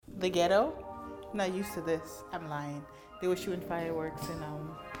The ghetto? I'm not used to this. I'm lying. They were shooting fireworks in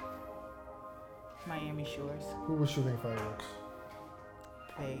Miami Shores. Who was shooting fireworks?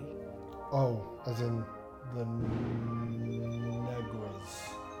 They. Oh, as in the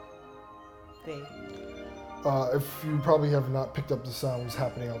Negras. They. If you probably have not picked up the sounds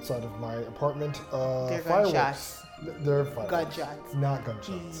happening outside of my apartment, They're fireworks. gunshots. They're fireworks. Gunshots. Not gunshots.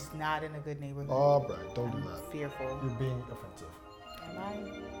 He's not in a good neighborhood. Oh, Brad, don't do I'm that. fearful. You're being offensive. Am I?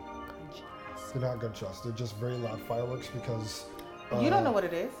 Gunshots. They're not gunshots. They're just very loud fireworks because... You don't know what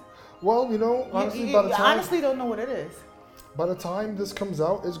it is. Well, honestly, you by the time... honestly don't know what it is. By the time this comes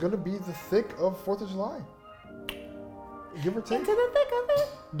out, it's going to be the thick of 4th of July. Give or take. Into the thick of it.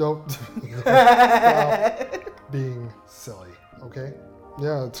 Don't stop being silly, okay?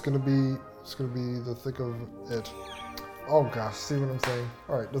 Yeah, it's gonna be the thick of it. Oh gosh, see what I'm saying?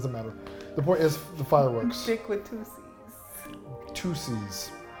 All right, doesn't matter. The point is the fireworks. Thick with 2 C's. 2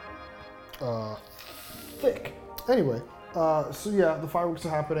 C's. Thick. Anyway, so yeah, the fireworks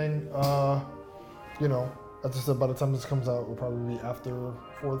are happening. As I said, by the time this comes out, it will probably be after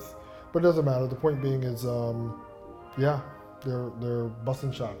 4th, but it doesn't matter. The point being is, yeah, they're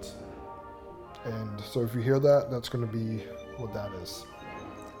busting shots. And so if you hear that, that's going to be what that is.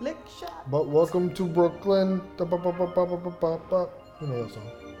 Lick shot. But welcome to Brooklyn. You know that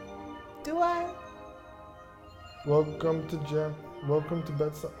song. Do I? Welcome to Welcome to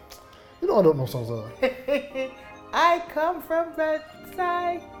Bedside. I don't know songs like that. I come from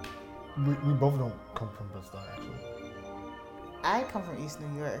Bedside. We both don't come from Bed-Stuy, actually. I come from East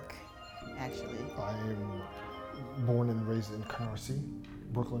New York, actually. I am born and raised in Canarsie,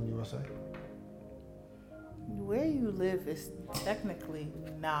 Brooklyn, USA. Where you live is technically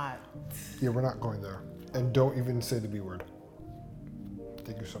not. Yeah, we're not going there. And don't even say the B word.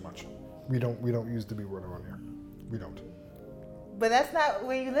 Thank you so much. We don't use the B word around here. We don't. But that's not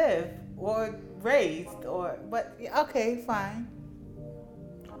where you live or raised but okay, fine.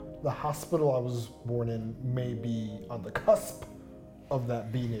 The hospital I was born in may be on the cusp of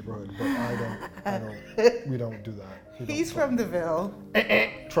that B neighborhood, but we don't do that. He's from the Ville.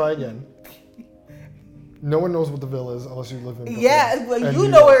 Try again. No one knows what the Ville is unless you live in Brooklyn. Yeah, well, you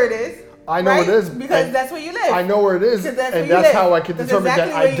know where it is. I know right? where it is. Because that's where you live. I know where it is, and that's how I can determine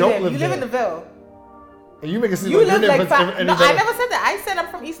that I don't live there. You live in the Ville. And you make it seem like your name is any No, better. I never said that. I said I'm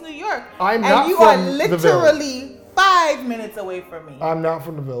from East New York. I'm not and you from are the Ville. literally 5 minutes away from me. I'm not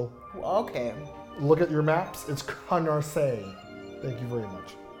from the Ville. Okay. Look at your maps. It's Canarsie. Thank you very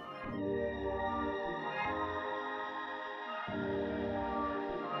much.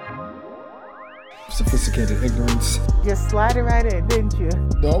 Sophisticated ignorance. Just slide it right in, didn't you?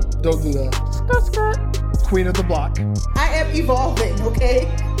 Nope, don't do that. Skirt, skirt. Queen of the block. I am evolving, okay?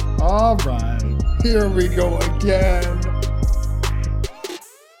 All right, here we go again.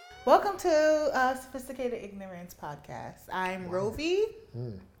 Welcome to Sophisticated Ignorance Podcast. I'm Rovi.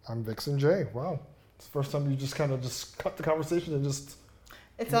 I'm Vixen J. Wow, it's the first time you just kind of cut the conversation and just.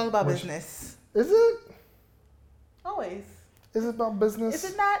 It's all about business. Is it? Always. Is it about business?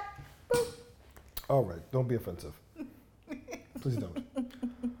 Is it not? All right, don't be offensive. Please don't.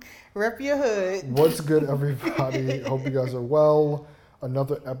 Rep your hood. What's good, everybody? Hope you guys are well.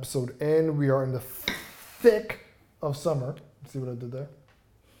 Another episode in. We are in the thick of summer. See what I did there?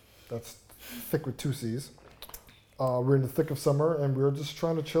 That's thick with 2 C's. We're in the thick of summer, and we're just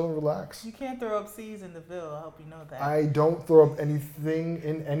trying to chill and relax. You can't throw up C's in the Ville. I hope you know that. I don't throw up anything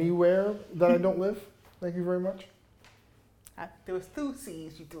in anywhere that I don't live. Thank you very much. There was 2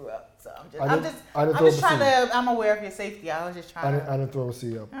 C's you threw up, so I'm aware of your safety. I was just trying. I didn't throw a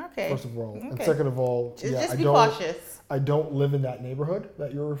C up. Okay. First of all, okay. And second of all, just be cautious. I don't live in that neighborhood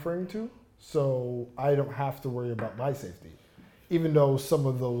that you're referring to, so I don't have to worry about my safety. Even though some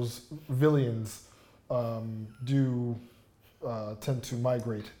of those villains do tend to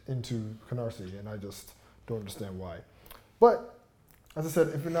migrate into Canarsie, and I just don't understand why. But as I said,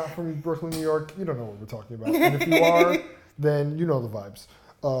 if you're not from Brooklyn, New York, you don't know what we're talking about. And if you are, then you know the vibes.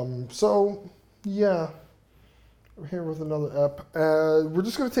 So, yeah, we're here with another ep. We're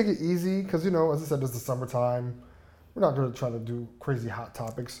just going to take it easy because, as I said, it's the summertime. We're not going to try to do crazy hot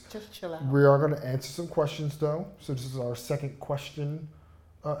topics. Just chill out. We are going to answer some questions, though. So this is our second question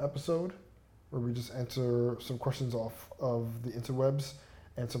episode where we just answer some questions off of the interwebs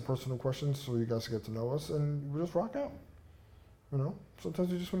and some personal questions so you guys get to know us, and we just rock out.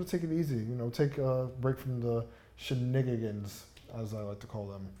 Sometimes you just want to take it easy. Take a break from the shenanigans, as I like to call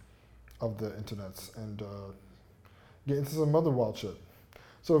them, of the internets, and get into some other wild shit.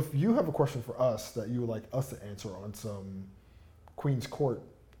 So if you have a question for us that you would like us to answer on some Queen's Court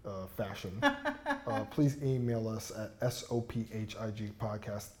fashion, please email us at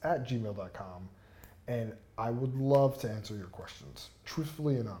sophigpodcast@gmail.com, and I would love to answer your questions,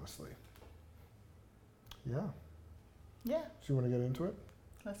 truthfully and honestly. Yeah. Yeah. So you want to get into it?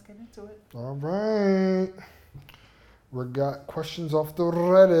 Let's get into it. All right. We got questions off the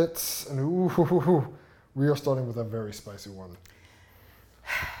Reddits, and we are starting with a very spicy one.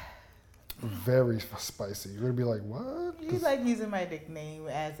 Very spicy. You're going to be like, what? You like using my nickname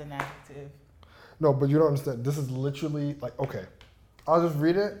as an adjective. No, but you don't understand. This is literally like, okay, I'll just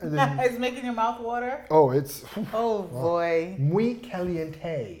read it. And then it's making your mouth water? Oh, it's... Oh, boy. Muy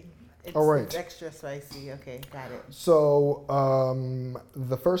caliente. All right. It's extra spicy. Okay, got it. So,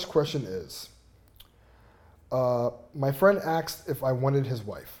 the first question is, my friend asked if I wanted his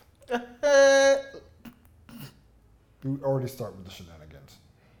wife. We already start with the shenanigans.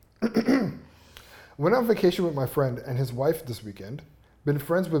 Went on vacation with my friend and his wife this weekend. Been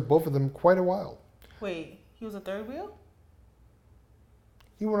friends with both of them quite a while. Wait, he was a third wheel?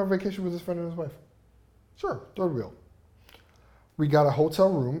 He went on vacation with his friend and his wife. Sure, third wheel. We got a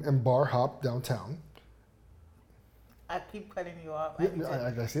hotel room and bar hop downtown. I keep cutting you off.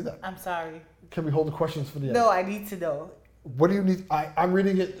 I see that. I'm sorry. Can we hold the questions for the end? No, I need to know. What do you need? I'm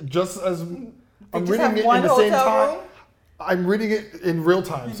reading it just as... I'm reading it in the same time. I'm reading it in real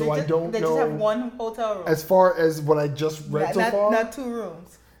time, so I don't know. They just have one hotel room. As far as what I just read so far. Not 2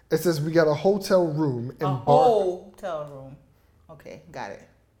 rooms. It says we got a hotel room and hotel room. Okay, got it.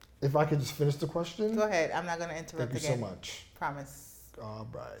 If I could just finish the question. Go ahead. I'm not going to interrupt again. Thank you so much. Promise. All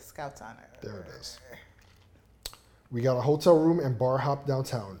right. Scout's honor. There it is. We got a hotel room and bar hop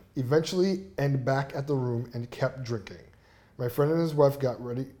downtown. Eventually ended back at the room and kept drinking. My friend and his wife get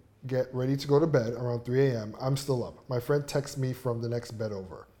ready to go to bed around 3 a.m. I'm still up. My friend texts me from the next bed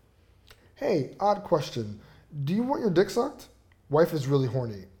over. Hey, odd question. Do you want your dick sucked? Wife is really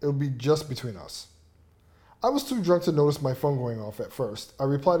horny. It'll be just between us. I was too drunk to notice my phone going off at first. I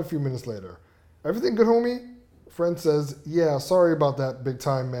replied a few minutes later. Everything good, homie? Friend says, yeah, sorry about that, big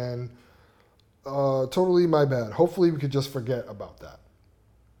time, man. Totally my bad. Hopefully we could just forget about that.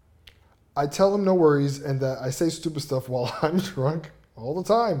 I tell him no worries and that I say stupid stuff while I'm drunk all the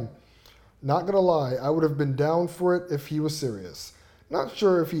time. Not gonna lie, I would have been down for it if he was serious. Not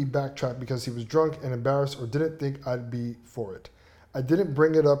sure if he backtracked because he was drunk and embarrassed or didn't think I'd be for it. I didn't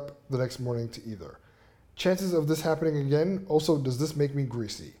bring it up the next morning to either. Chances of this happening again? Also, does this make me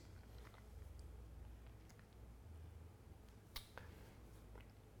greasy?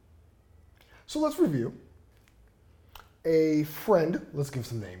 So let's review. A friend, let's give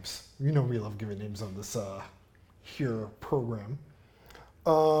some names. You know we love giving names on this here program.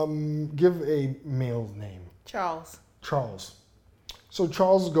 Give a male name. Charles. So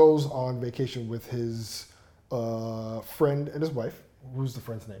Charles goes on vacation with his friend and his wife. Who's the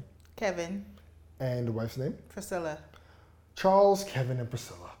friend's name? Kevin. And the wife's name? Priscilla. Charles, Kevin, and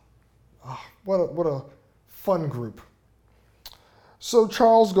Priscilla. Oh, what a fun group. So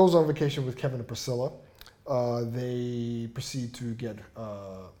Charles goes on vacation with Kevin and Priscilla. They proceed to get,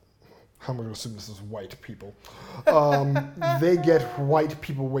 I'm going to assume this is white people. They get white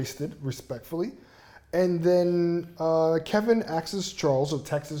people wasted, respectfully. And then Kevin texts Charles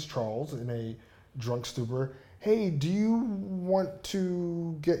in a drunk stupor. Hey, do you want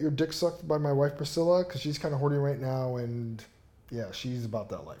to get your dick sucked by my wife Priscilla? Because she's kind of horny right now, and yeah, she's about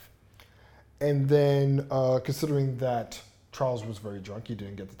that life. And then considering that Charles was very drunk, he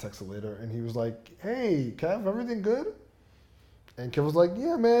didn't get the text later, and he was like, hey, Kev, everything good? And Kev was like,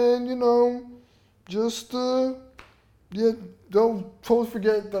 yeah, man, just, yeah, don't totally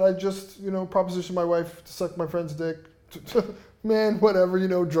forget that I just, propositioned my wife to suck my friend's dick. Man, whatever,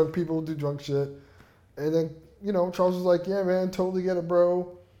 drunk people do drunk shit. And then, Charles was like, yeah, man, totally get it,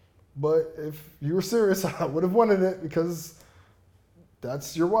 bro. But if you were serious, I would have wanted it because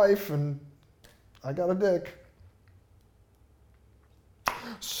that's your wife and I got a dick.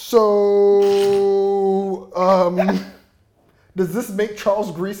 So, does this make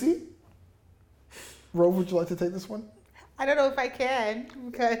Charles greasy? Rove, would you like to take this one? I don't know if I can.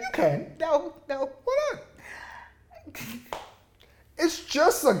 Because you can. No. Why not? It's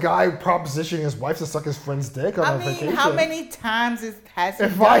just a guy propositioning his wife to suck his friend's dick on a vacation. How many times has he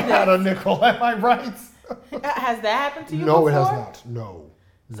If I had a nickel, am I right? Has that happened to you No, before? It has not. No.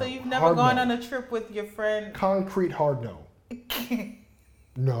 So you've never gone on a trip with your friend? Concrete hard no.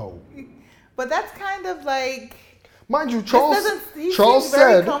 No. But that's kind of like... Mind you, Charles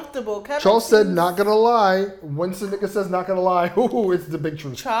said, not gonna lie. Once a nigga says not gonna lie, it's the big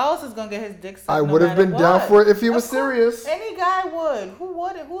truth. Charles is gonna get his dick sucked. I would have been down for it if he was serious. Any guy would. Who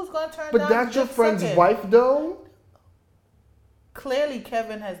would? Who's gonna turn down? But that's your friend's wife, though. clearly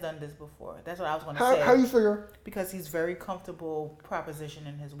Kevin has done this before. That's what I was going to say. How you figure? Because he's very comfortable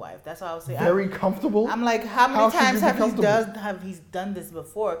propositioning his wife. That's what I was saying. Very comfortable? I'm like, how many times have he done this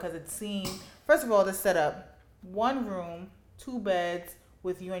before? Because it seemed, first of all, the setup, 1 room, 2 beds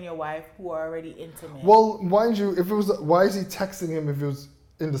with you and your wife who are already intimate. Well, mind you, why is he texting him if it was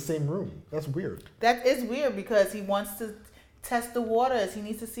in the same room? That's weird. That is weird because he wants to test the waters. He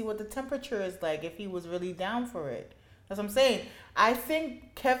needs to see what the temperature is like if he was really down for it. That's what I'm saying. I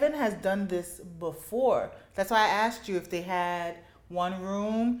think Kevin has done this before. That's why I asked you if they had 1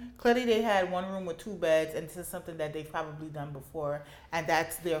 room. Clearly they had 1 room with 2 beds, and this is something that they've probably done before, and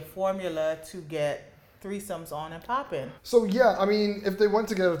that's their formula to get threesomes on and popping. So yeah, I mean, if they went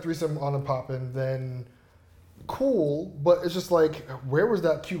to get a threesome on and popping, then cool, but it's just like, where was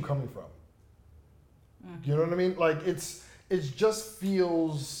that cue coming from? Mm-hmm. You know what I mean? Like, it just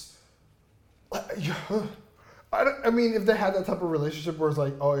feels... I mean, if they had that type of relationship where it's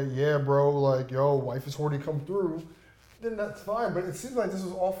like, oh yeah, bro, like, yo, wife is horny, come through, then that's fine. But it seems like this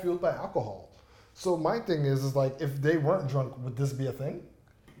was all fueled by alcohol. So my thing is like, if they weren't drunk, would this be a thing?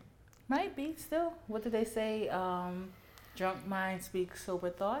 Might be still. What did they say? Drunk mind speaks sober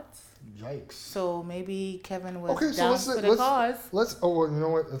thoughts. Yikes. So maybe Kevin was down for the cause. Well, you know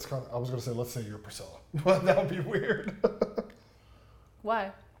what? It's kind of, I was going to say, let's say you're Priscilla. But that would be weird.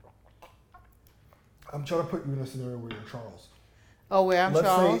 Why? I'm trying to put you in a scenario where you're Charles. Oh, where I'm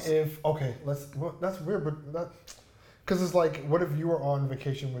Charles? Let's say that's weird, but because it's like, what if you were on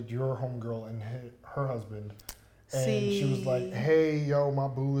vacation with your homegirl and her husband, and she was like, hey, yo, my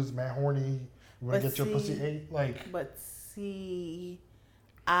boo is mad horny, you want to get your pussy ate? Like, but see,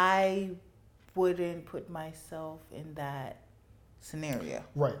 I wouldn't put myself in that scenario.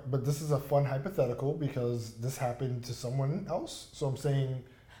 Right, but this is a fun hypothetical because this happened to someone else. So I'm saying...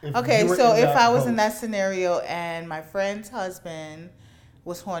 If I was in that scenario and my friend's husband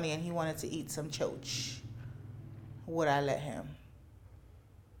was horny and he wanted to eat some choach, would I let him?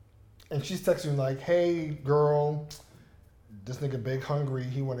 And she's texting like, hey, girl, this nigga big hungry.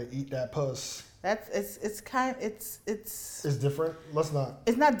 He want to eat that puss. It's different. Let's not.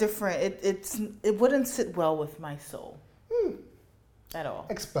 It's not different. It wouldn't sit well with my soul at all.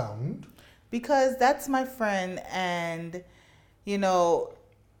 Expound. Because that's my friend, and you know,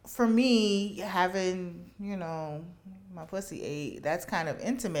 for me, having, you know, my pussy ate, that's kind of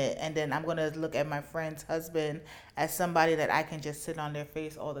intimate. And then I'm going to look at my friend's husband as somebody that I can just sit on their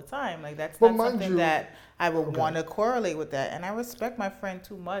face all the time. Like, that's not something that I would want to correlate with that. And I respect my friend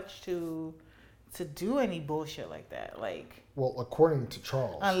too much to do any bullshit like that. Like, well, according to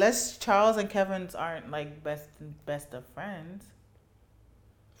Charles. Unless Charles and Kevin's aren't, like, best of friends.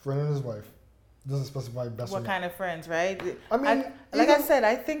 Friend and his wife. Doesn't specify best. What kind of friends, right? I mean, I said,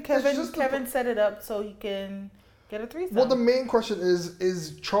 I think Kevin set it up so he can get a threesome. Well, the main question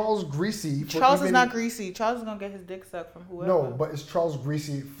is Charles greasy? Charles is not greasy. Charles is gonna get his dick sucked from whoever. No, but is Charles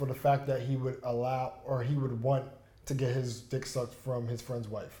greasy for the fact that he would allow or he would want to get his dick sucked from his friend's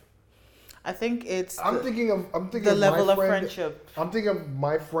wife? I think it's. I'm thinking the level of friendship. I'm thinking of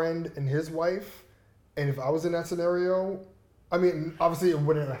my friend and his wife, and if I was in that scenario. I mean, obviously it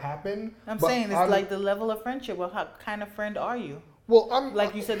wouldn't happen. I'm saying it's like the level of friendship. Well, what kind of friend are you? Well,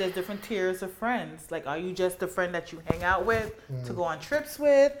 you said, there's different tiers of friends. Like, are you just a friend that you hang out with, to go on trips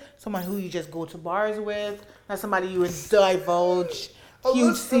with, someone who you just go to bars with, not somebody you would divulge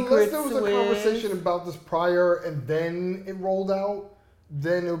huge secrets with? Unless there was a conversation about this prior and then it rolled out,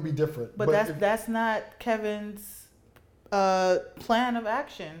 then it would be different. But that's not Kevin's plan of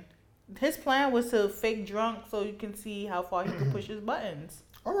action. His plan was to fake drunk so you can see how far he can push his buttons.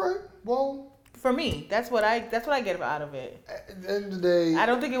 All right. Well, for me, that's what I get out of it. At the end of the day, I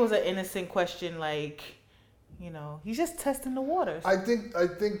don't think it was an innocent question. Like, you know, he's just testing the waters. I think.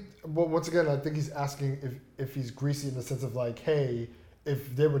 Well, once again, I think he's asking if he's greasy in the sense of like, hey,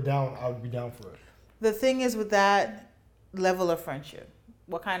 if they were down, I would be down for it. The thing is with that level of friendship,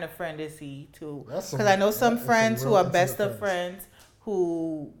 what kind of friend is he to? Because I know some friends who are best of friends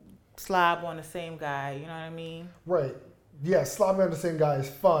who slob on the same guy, you know what I mean? Right. Yeah, slobbing on the same guy is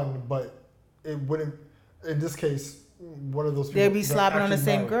fun, but it wouldn't, in this case, one of those people... They'd be slobbing on the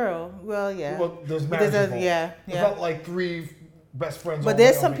same girl. Well, yeah. Well, there's marriage involved. Yeah. It's not like 3 best friends. But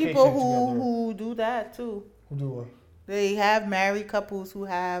there's some people who do that, too. Who do what? They have married couples who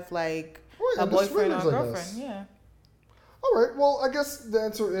have, like, a boyfriend or a girlfriend. Yeah. All right. Well, I guess the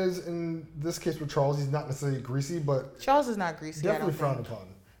answer is, in this case with Charles, he's not necessarily greasy, but... Charles is not greasy, definitely frowned upon.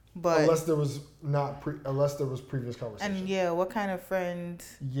 But unless there was previous conversation. And what kind of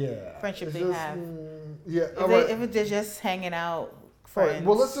friendship they have. Yeah. If they're just hanging out All right. friends.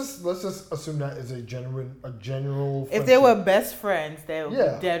 Well, let's just assume that is a general. If they were friendship. best friends, that would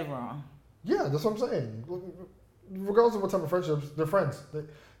Yeah. be dead wrong. Yeah, that's what I'm saying. Regardless of what type of friendships, they're friends.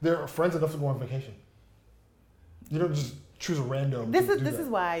 They're friends enough to go on vacation. You don't just choose a random. This to is do this that. is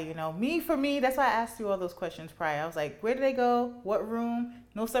why, for me, that's why I asked you all those questions prior. I was like, where do they go? What room?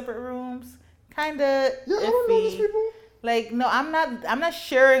 No separate rooms? Kinda Yeah, I don't know these iffy. people. Like, no, I'm not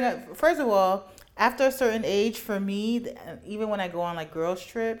sharing it. First of all, after a certain age, for me, even when I go on like girls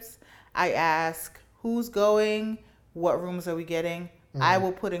trips, I ask who's going, what rooms are we getting. I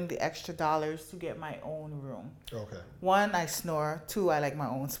will put in the extra dollars to get my own room. Okay. One, I snore. Two, I like my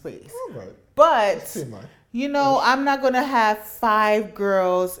own space. All right. But TMI. I'm not gonna have 5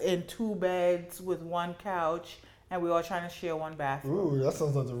 girls in 2 beds with 1 couch, and we're all trying to share 1 bathroom. Ooh, that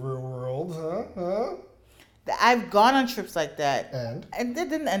sounds like the real world, huh? I've gone on trips like that, And and it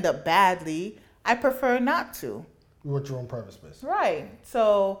didn't end up badly. I prefer not to. you want your own private space. Right.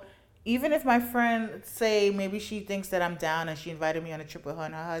 So even if my friend say maybe she thinks that I'm down and she invited me on a trip with her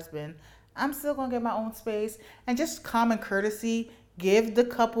and her husband, I'm still gonna get my own space, and just common courtesy, give the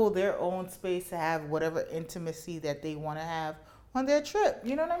couple their own space to have whatever intimacy that they want to have on their trip.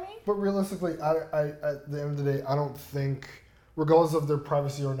 You know what I mean? But realistically, I at the end of the day, I don't think, regardless of their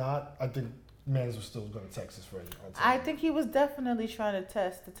privacy or not, I think mans are still going to text his friend. I think he was definitely trying to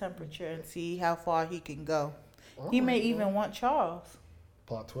test the temperature and see how far he can go. He may even want Charles.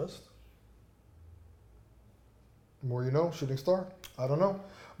 Plot twist. More you know, shooting star. I don't know.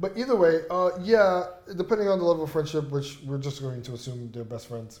 But either way, yeah, depending on the level of friendship, which we're just going to assume they're best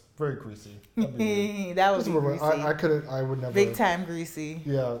friends, very greasy. That'd be weird. That would Just be a weird- greasy. I would never. Big time greasy.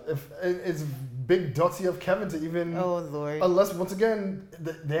 Yeah, if it's big dutsy of Kevin to even, Oh Lord. unless once again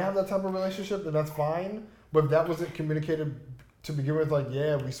they have that type of relationship, then that's fine. But if that wasn't communicated to begin with, like,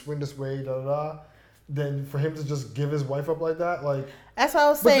 yeah, we swing this way, da da da, then for him to just give his wife up like that, like. That's what I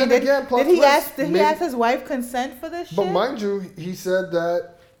was But saying. then again, plot Did he twist, ask? Did he maybe- ask his wife consent for this shit? But mind you, he said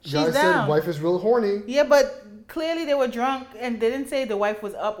that. She's Guy said down. wife is real horny. Yeah, but clearly they were drunk and they didn't say the wife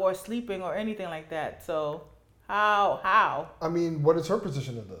was up or sleeping or anything like that. So how? I mean, what is her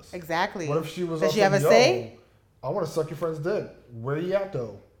position in this? Exactly. What if she was? Does on she have a some, say? I want to suck your friend's dick. Where you at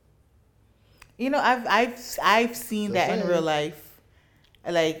though? I've seen Just that in saying. real life,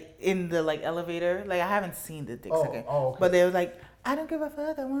 like in the elevator. Like I haven't seen the dick sucking, okay. but they were like, I don't give a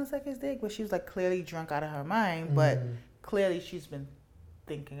fuck. I want to suck his dick. But she was like clearly drunk out of her mind. But clearly she's been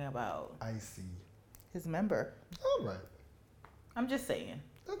thinking about I see. his member. All right, I'm just saying.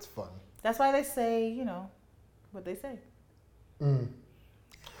 that's fun. That's why they say, what they say.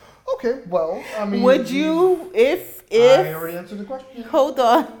 Okay, well, I mean, Would you, if I already answered the question. hold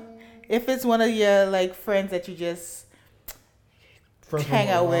on, if it's one of your friends that you just Friends hang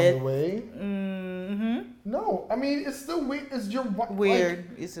from out around with. the way. No, I mean it's still weird. It's your wife. Weird.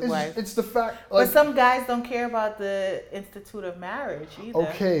 It's his wife. It's the fact. But some guys don't care about the institute of marriage either.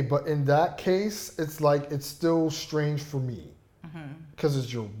 Okay, but in that case, it's still strange for me because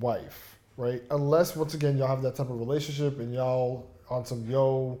it's your wife, right? Unless once again y'all have that type of relationship and y'all on some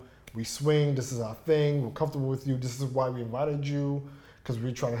we swing. This is our thing. We're comfortable with you. This is why we invited you because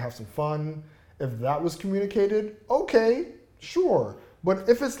we're trying to have some fun. If that was communicated, okay, sure. But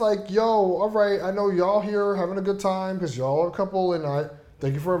if it's like, all right, I know y'all here having a good time because y'all are a couple, and I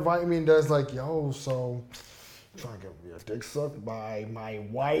thank you for inviting me. And there's like, so I'm trying to get your dick sucked by my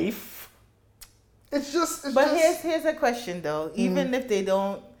wife. It's just. Here's a question though. Even if they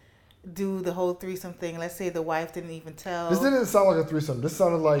don't do the whole threesome thing, let's say the wife didn't even tell. This didn't sound like a threesome. This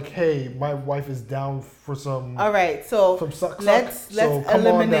sounded like, hey, my wife is down for some. All right, so some suck. let's So come on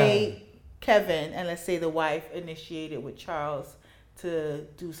eliminate Kevin, and let's say the wife initiated with Charles to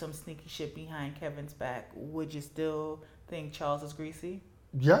do some sneaky shit behind Kevin's back. Would you still think Charles is greasy?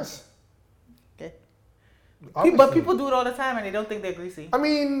 Yes. Okay. Obviously. But people do it all the time, and they don't think they're greasy. I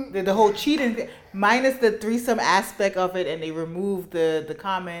mean, The whole cheating, minus the threesome aspect of it, and they remove the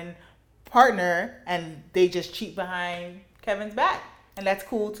common partner, and they just cheat behind Kevin's back. And that's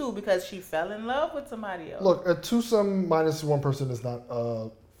cool too, because she fell in love with somebody else. look, a twosome minus one person is not a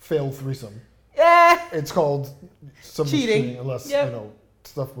failed threesome. Yeah. It's called some Cheating. unless Yep.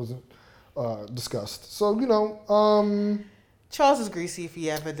 stuff wasn't discussed. So Charles is greasy if he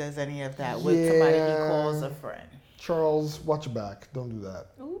ever does any of that with somebody he calls a friend. Charles, watch your back. Don't do that.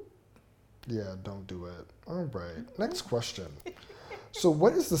 Ooh. Yeah, don't do it. All right. Next question. So,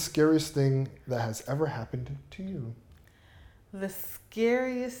 what is the scariest thing that has ever happened to you? The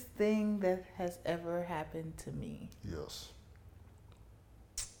scariest thing that has ever happened to me. Yes.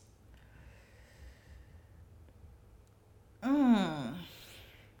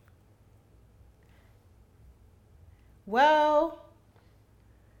 Well,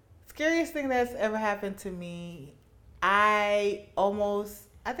 Scariest thing that's ever happened to me. I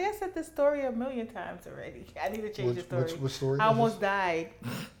think I said this story a million times already. I need to change the story. Which story? I almost died.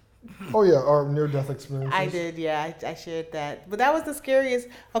 Oh yeah, our near-death experiences. I did, yeah. I shared that. But that was the scariest.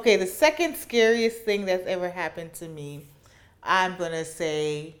 Okay, the second scariest thing that's ever happened to me, I'm going to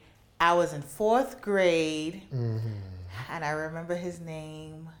say I was in 4th grade, and I remember his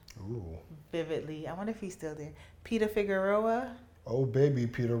name vividly. I wonder if he's still there. Peter Figueroa. Oh, baby,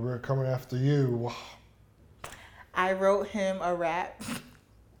 Peter, we're coming after you. I wrote him a rap.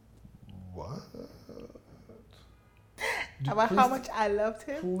 What? About how much I loved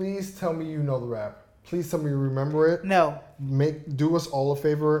him. Please tell me you know the rap. Please tell me you remember it. No. Do us all a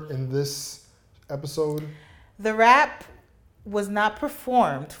favor in this episode. The rap was not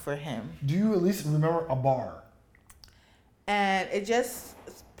performed for him. Do you at least remember a bar? And it just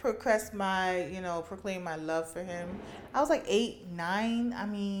proclaimed my love for him. I was like 8, 9. I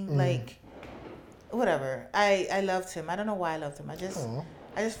mean, like, whatever. I loved him. I don't know why I loved him. I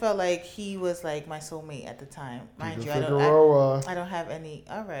just felt like he was like my soulmate at the time. Mind you, I don't have any.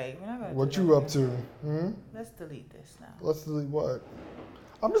 All right, we're not gonna. What you up to? Let's delete this now. Let's delete what?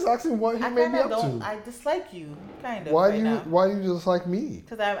 I'm just asking what he made me up to. I dislike you, kind of. Why do you dislike me?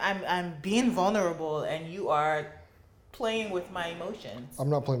 Because I'm being vulnerable and you are playing with my emotions. I'm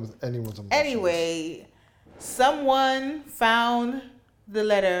not playing with anyone's emotions. Anyway, someone found the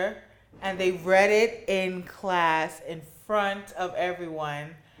letter and they read it in class in front of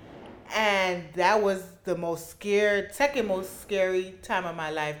everyone, and that was the second most scary time of my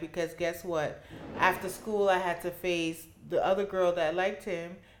life, because guess what? After school, I had to face the other girl that liked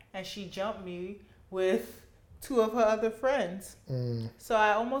him, and she jumped me with 2 of her other friends. So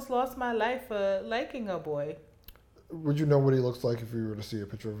I almost lost my life for liking a boy. Would you know what he looks like if you were to see a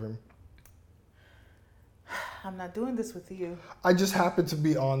picture of him? I'm not doing this with you. I just happened to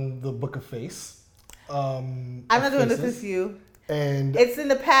be on the Book of Face. I'm not doing this with you. And it's in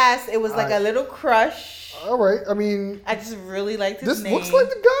the past. It was like a little crush. All right. I mean, I just really liked his name. This looks like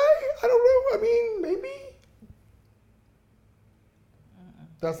the guy. I don't know. I mean, maybe.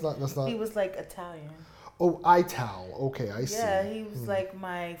 That's not. He was like Italian. Oh, Ital. Okay, I see. Yeah, he was like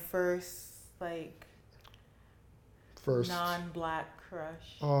my first non-black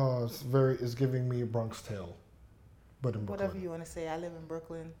crush. Oh, it's giving me Bronx Tale, but in Brooklyn. Whatever you want to say. I live in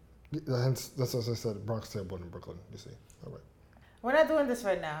Brooklyn. Hence, that's as I said, Bronx Tale, but in Brooklyn. You see. All right. We're not doing this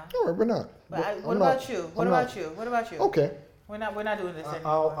right now. All right, we're not. But what about you? What about you? Okay. We're not doing this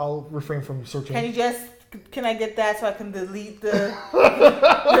anymore. I'll refrain from searching. Can I get that so I can delete the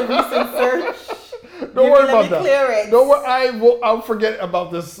recent search? Don't worry about that. Let me clear it. Don't worry. I'll forget about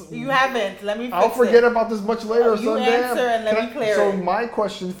this. You haven't. Let me fix it. I'll forget about this much later. You answer and let me clear it. So my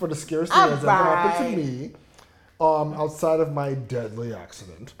question for the scariest thing that's ever happened to me, outside of my deadly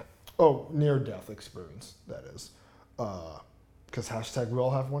accident, near-death experience, that is, because hashtag we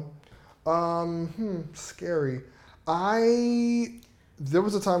all have one. Scary. There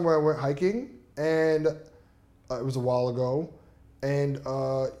was a time where I went hiking, and it was a while ago, and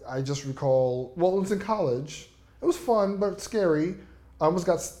I just recall, it was in college. It was fun, but scary. I almost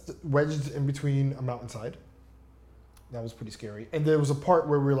got wedged in between a mountainside. That was pretty scary. And there was a part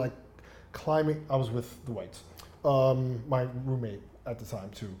where we were like climbing. I was with the whites, my roommate at the time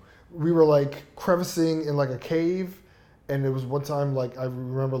too. We were like crevicing in like a cave, and it was one time like I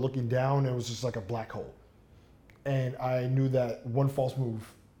remember looking down, and it was just like a black hole. And I knew that one false move,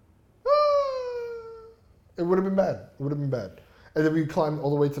 it would have been bad. And then we climbed all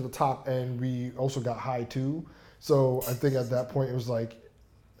the way to the top, and we also got high too. So I think at that point it was like,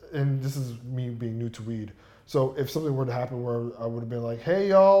 and this is me being new to weed. So if something were to happen where I would have been like, hey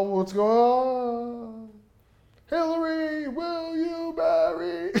y'all, what's going on? Hillary, will you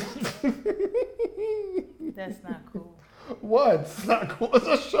marry? That's not cool. What? It's not cool. It's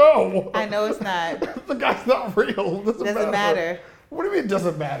a show. I know it's not. The guy's not real. Doesn't matter. What do you mean it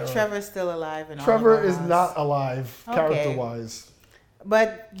doesn't matter? Trevor's still alive. Trevor is not alive, character-wise.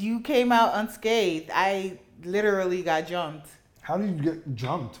 But you came out unscathed. I literally got jumped. How did you get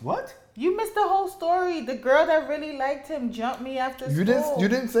jumped? What? You missed the whole story. The girl that really liked him jumped me after school. You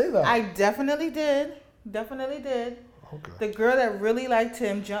didn't say that. I definitely did. Okay. The girl that really liked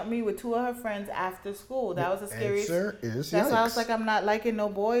him jumped me with 2 of her friends after school. That was the scariest. Answer is That's yikes. why I was like, I'm not liking no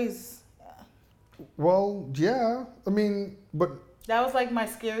boys. Well, yeah. I mean, but that was like my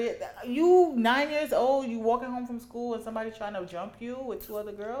scariest. You 9 years old, you walking home from school and somebody trying to jump you with 2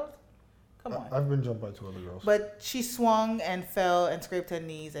 other girls? Come on. I've been jumped by 2 other girls. But she swung and fell and scraped her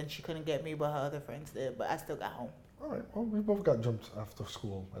knees, and she couldn't get me, but her other friends did. But I still got home. All right. Well, we both got jumped after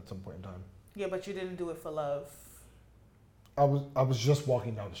school at some point in time. Yeah, but you didn't do it for love. I was just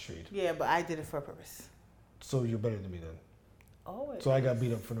walking down the street. Yeah, but I did it for a purpose. So you're better than me then. Always. So I got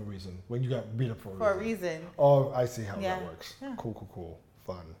beat up for no reason. When you got beat up for a For a reason. reason. Oh, I see how Yeah. that works. Yeah. Cool.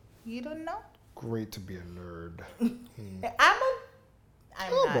 Fun. You don't know? Great to be a nerd. I'm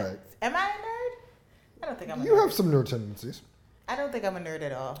All not. right. Am I a nerd? I don't think I'm a nerd. You have some nerd tendencies. I don't think I'm a nerd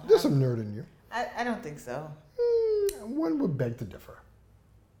at all. There's some nerd in you. I don't think so. One would beg to differ.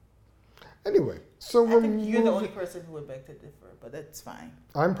 Anyway, so I think you're the only person who would beg to differ, but that's fine.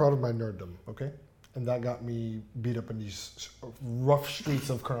 I'm proud of my nerddom, okay? And that got me beat up in these rough streets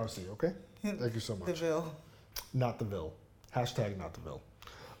of Canarsie, okay? Thank you so much. The Ville. Not the Ville. Hashtag not the Ville.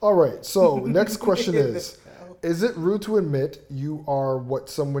 All right, so next question is it rude to admit you are what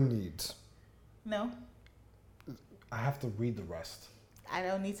someone needs? No. I have to read the rest. I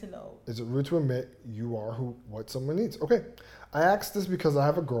don't need to know. Is it rude to admit you are what someone needs? Okay. I asked this because I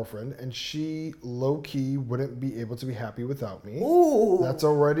have a girlfriend and she low-key wouldn't be able to be happy without me. Ooh. That's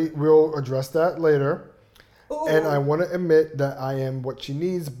already, we'll address that later. Ooh. And I want to admit that I am what she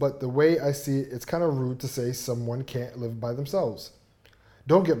needs, but the way I see it, it's kind of rude to say someone can't live by themselves.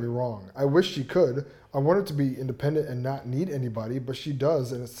 Don't get me wrong. I wish she could. I want her to be independent and not need anybody, but she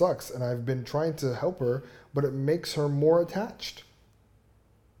does, and it sucks. And I've been trying to help her, but it makes her more attached.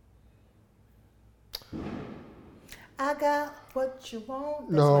 I got what you want.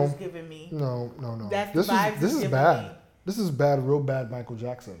 That's No. what it's giving me. No. That's This the vibes is it's giving bad. me. This is bad, real bad Michael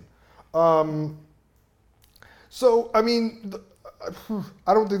Jackson. So, I mean,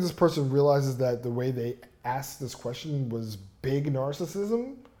 I don't think this person realizes that the way they asked this question was big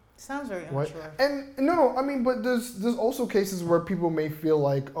narcissism. Sounds very Right? immature. And no, I mean, but there's also cases where people may feel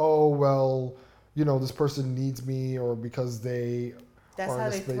like, oh, well, you know, this person needs me, or because they That's are how in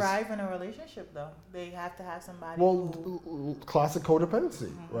a they space. thrive in a relationship, though. They have to have somebody. Well, who, classic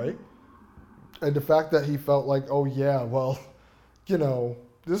codependency, right? And the fact that he felt like, oh yeah, well, you know,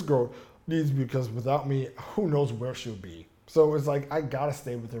 this girl needs me because without me, who knows where she'll be. So it's like, I gotta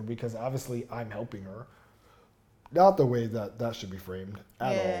stay with her because obviously I'm helping her. Not the way that should be framed at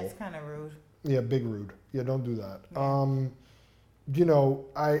all. yeah, it's kind of rude. Yeah, big rude. Yeah, don't do that. Yeah. You know,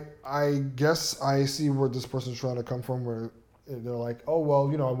 I guess I see where this person's trying to come from, where they're like, oh,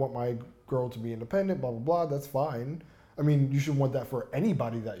 well, you know, I want my girl to be independent, blah, blah, blah. That's fine. I mean, you should want that for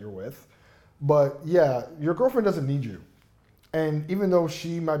anybody that you're with. But yeah, your girlfriend doesn't need you. And even though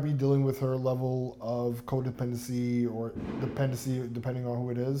she might be dealing with her level of codependency or dependency, depending on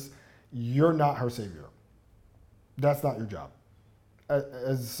who it is, you're not her savior. That's not your job.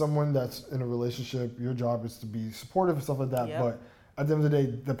 As someone that's in a relationship, your job is to be supportive and stuff like that. Yep. But at the end of the day,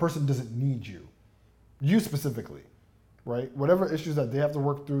 the person doesn't need you. You specifically, right? Whatever issues that they have to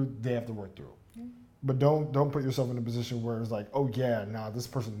work through, they have to work through. Yeah. But don't put yourself in a position where it's like, oh yeah, nah, this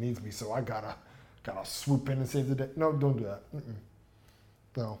person needs me, so I gotta swoop in and save the day. No, don't do that. Mm-mm.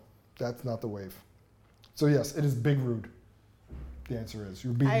 No, that's not the wave. So yes, it is big rude. The answer is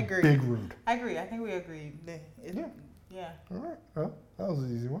you're being I agree. big rude. I agree. I think we agree. Yeah. Yeah. All right. Well, that was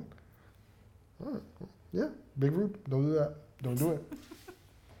an easy one. All right. Yeah, big rude. Don't do that. Don't do it.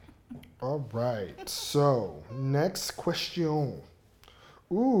 All right. So next question.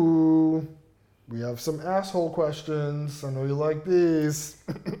 Ooh, we have some asshole questions. I know you like these.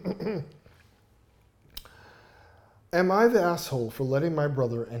 Am I the asshole for letting my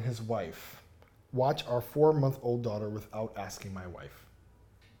brother and his wife watch our 4-month-old daughter without asking my wife?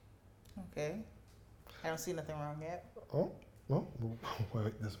 Okay. I don't see nothing wrong yet. Oh, well,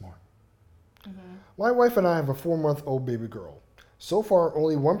 wait, there's more. Mm-hmm. My wife and I have a 4-month-old baby girl. So far,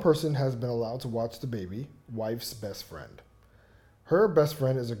 only one person has been allowed to watch the baby, wife's best friend. Her best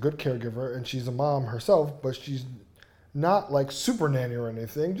friend is a good caregiver, and she's a mom herself, but she's not like super nanny or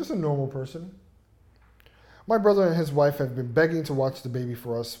anything, just a normal person. My brother and his wife have been begging to watch the baby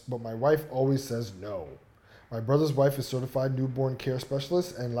for us, but my wife always says no. My brother's wife is certified newborn care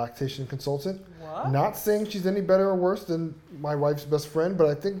specialist and lactation consultant. What? Not saying she's any better or worse than my wife's best friend, but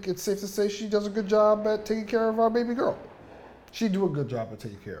I think it's safe to say she does a good job at taking care of our baby girl. She do a good job at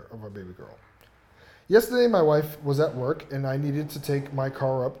taking care of our baby girl. Yesterday, my wife was at work, and I needed to take my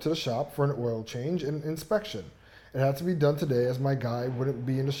car up to the shop for an oil change and inspection. It had to be done today, as my guy wouldn't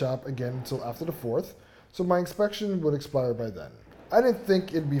be in the shop again until after the 4th, so my inspection would expire by then. I didn't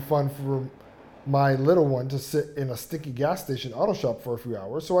think it'd be fun for my little one to sit in a stinky gas station auto shop for a few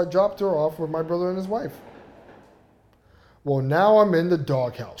hours, so I dropped her off with my brother and his wife. Well, now I'm in the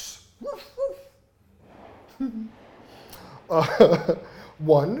doghouse.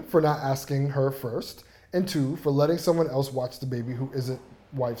 One, for not asking her first, and two, for letting someone else watch the baby who isn't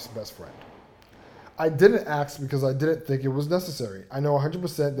wife's best friend. I didn't ask because I didn't think it was necessary. I know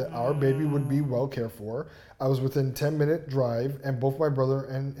 100% that our baby would be well cared for. I was within 10-minute drive, and both my brother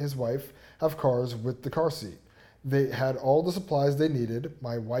and his wife have cars with the car seat. They had all the supplies they needed.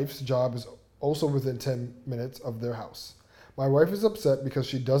 My wife's job is also within 10 minutes of their house. My wife is upset because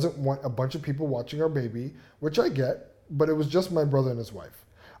she doesn't want a bunch of people watching our baby, which I get, but it was just my brother and his wife.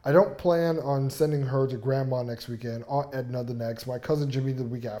 I don't plan on sending her to grandma next weekend, Aunt Edna the next, my cousin Jimmy the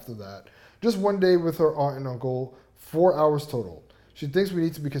week after that. Just one day with her aunt and uncle, 4 hours total. She thinks we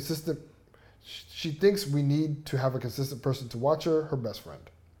need to be consistent. She thinks we need to have a consistent person to watch her best friend.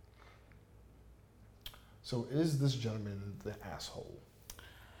 So is this gentleman the asshole?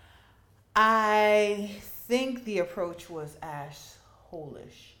 I think the approach was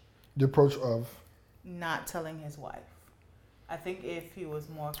asshole-ish. The approach of? Not telling his wife. I think if he was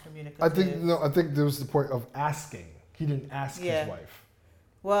more communicative. I think there was the point of asking. He didn't ask his wife.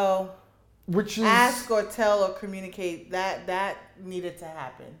 Well, which is ask or tell or communicate, that needed to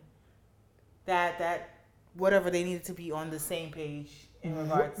happen. That whatever, they needed to be on the same page in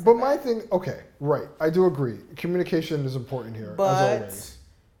regards to But my thing, okay, right. I do agree. Communication is important here, as always.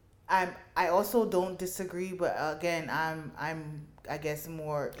 I also don't disagree, but again, I'm I guess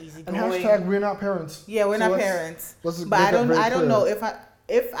more easygoing. And hashtag we're not parents. Yeah, we're not parents. But I don't know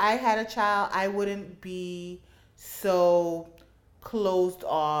if I had a child, I wouldn't be so closed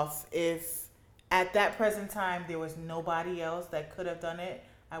off. If at that present time there was nobody else that could have done it,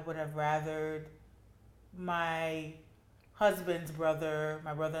 I would have rathered my husband's brother,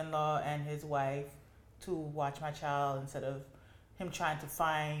 my brother-in-law, and his wife to watch my child instead of him trying to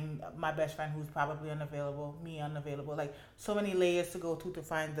find my best friend who's probably unavailable, me unavailable. Like, so many layers to go to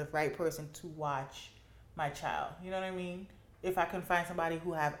find the right person to watch my child. You know what I mean? If I can find somebody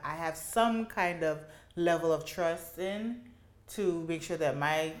I have some kind of level of trust in to make sure that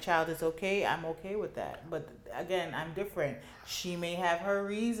my child is okay, I'm okay with that. But again, I'm different. She may have her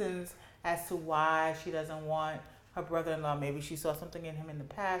reasons as to why she doesn't want her brother-in-law. Maybe she saw something in him in the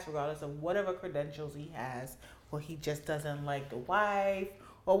past, regardless of whatever credentials he has, or he just doesn't like the wife,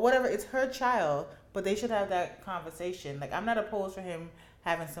 or whatever. It's her child, but they should have that conversation. Like, I'm not opposed for him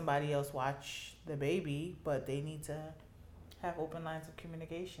having somebody else watch the baby, but they need to have open lines of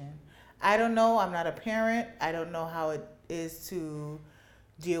communication. I don't know. I'm not a parent. I don't know how it is to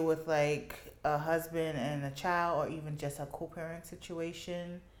deal with like a husband and a child, or even just a co-parent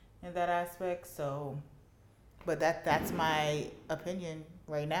situation in that aspect. So, but that's my opinion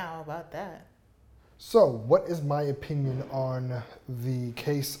right now about that. So, what is my opinion on the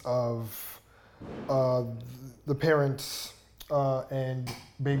case of the parents and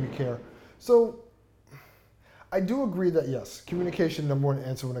baby care? So, I do agree that yes, communication number one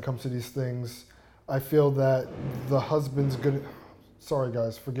answer when it comes to these things. I feel that the husband's good. Sorry,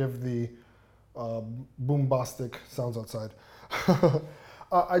 guys, forgive the boombastic sounds outside.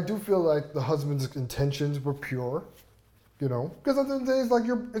 I do feel like the husband's intentions were pure, you know, because at the end of the day, it's like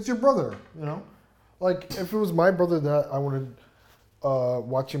it's your brother, you know. Like, if it was my brother that I wanted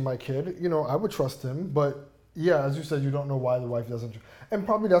watching my kid, you know, I would trust him. But yeah, as you said, you don't know why the wife doesn't. And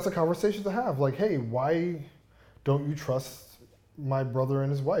probably that's a conversation to have. Like, hey, why don't you trust my brother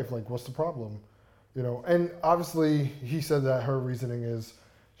and his wife? Like, what's the problem? You know, and obviously he said that her reasoning is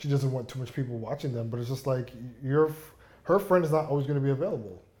she doesn't want too much people watching them. But it's just like her friend is not always going to be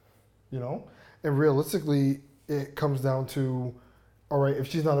available, you know? And realistically, it comes down to, all right, if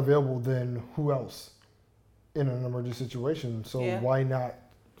she's not available, then who else in an emergency situation? So why not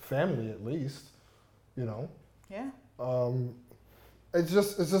family at least, you know? Yeah. It's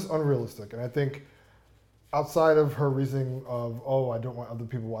just unrealistic. And I think outside of her reasoning of, oh, I don't want other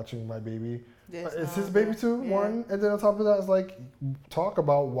people watching my baby, it's his baby too, one. And then on top of that, it's like, talk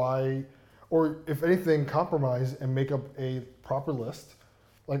about why, or if anything, compromise and make up a proper list.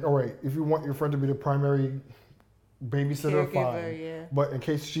 Like, all right, if you want your friend to be the primary babysitter, fine. Yeah. But in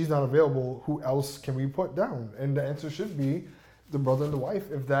case she's not available, who else can we put down? And the answer should be the brother and the wife,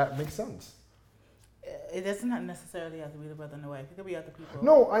 if that makes sense. It does not necessarily have to be the brother and the wife. It could be other people.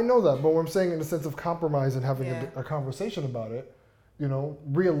 No, I know that. But what I'm saying in the sense of compromise and having a conversation about it, you know,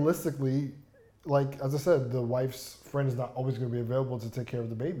 realistically, like, as I said, the wife's friend is not always going to be available to take care of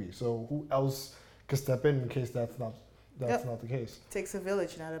the baby. So who else could step in case that's not the case? It takes a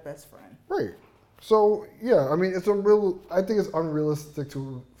village, not a best friend. Right. So, yeah, I mean, I think it's unrealistic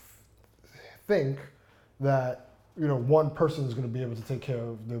to think that, you know, one person is going to be able to take care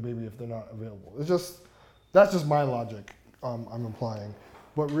of their baby if they're not available. That's just my logic I'm implying.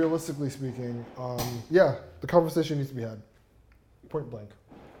 But realistically speaking, the conversation needs to be had. Point blank.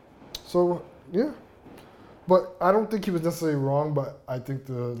 So, yeah. But I don't think he was necessarily wrong, but I think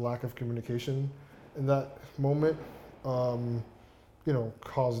the lack of communication in that moment,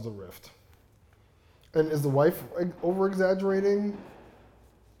 caused the rift. And is the wife over exaggerating?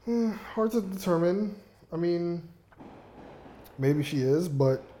 Hard to determine. I mean, maybe she is,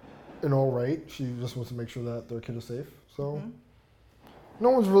 but in all right, she just wants to make sure that their kid is safe. So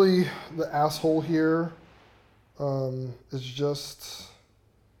no one's really the asshole here. It's just,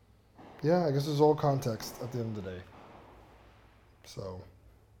 yeah, I guess it's all context at the end of the day. So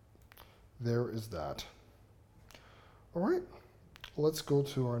there is that. All right, let's go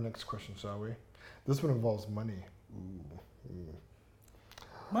to our next question, shall we? This one involves money. Ooh.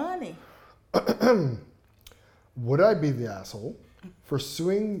 Money. Would I be the asshole for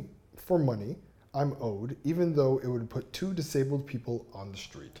suing for money I'm owed, even though it would put two disabled people on the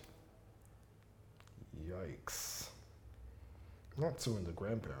street? Yikes. I'm not suing the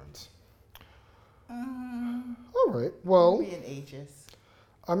grandparents. All right, well. Being ageist.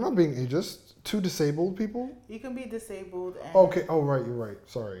 I'm not being ageist. Two disabled people? You can be disabled and... Okay, oh, right, you're right.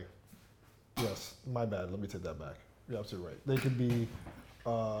 Sorry. Yes, my bad. Let me take that back. You're absolutely right. They could be,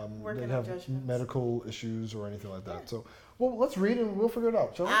 they have medical issues or anything like that. Yeah. So, well, let's read and we'll figure it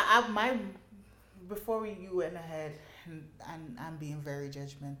out, shall we? Before you went ahead, I'm being very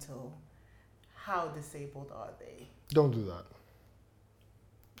judgmental. How disabled are they? Don't do that.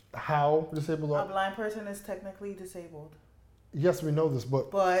 How disabled are they? A blind person is technically disabled. Yes, we know this, but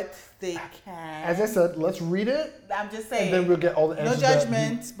they can. As I said, let's read it. I'm just saying. And then we'll get all the answers. No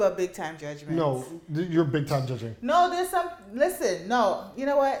judgment, but big time judgment. No, you're big time judging. No, there's some. Listen, no. You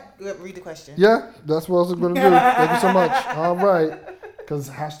know what? Read the question. Yeah, that's what I was going to do. Thank you so much. All right, because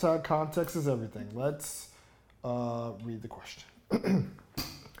hashtag context is everything. Let's read the question.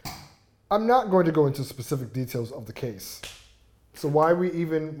 I'm not going to go into specific details of the case. So why would you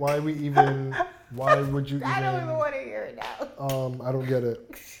even? I don't even want to hear it now. I don't get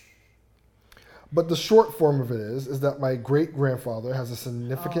it. But the short form of it is that my great grandfather has a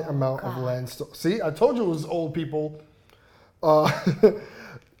significant amount of land. See, I told you it was old people.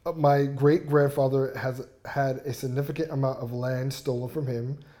 My great grandfather has had a significant amount of land stolen from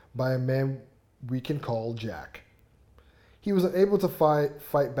him by a man we can call Jack. He was unable to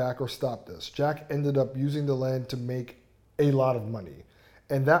fight back or stop this. Jack ended up using the land to make a lot of money,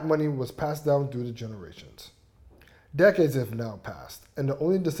 and that money was passed down through the generations. Decades have now passed, and the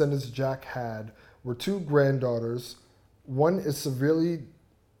only descendants Jack had were two granddaughters. One is severely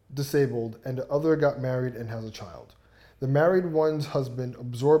disabled, and the other got married and has a child. The married one's husband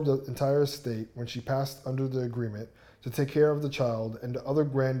absorbed the entire estate when she passed under the agreement to take care of the child and the other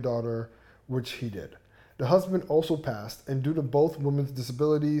granddaughter, which he did. The husband also passed, and due to both women's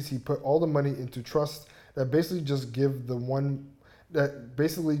disabilities, he put all the money into trust that basically just gives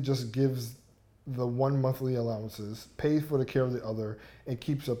the one monthly allowances, pays for the care of the other, and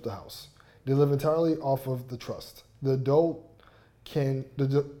keeps up the house. They live entirely off of the trust. The adult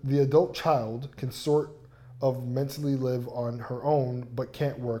child can sort of mentally live on her own but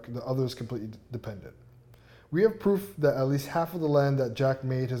can't work. The other is completely dependent. We have proof that at least half of the land that Jack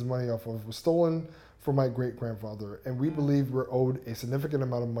made his money off of was stolen from my great grandfather, and we believe we're owed a significant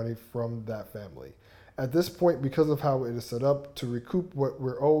amount of money from that family. At this point, because of how it is set up, to recoup what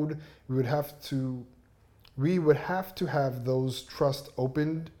we're owed, we would have to have those trusts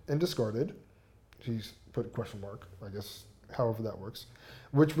opened and discarded. She's put a question mark, I guess, however that works,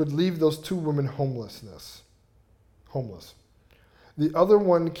 which would leave those two women homeless. The other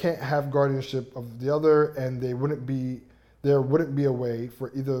one can't have guardianship of the other, and there wouldn't be a way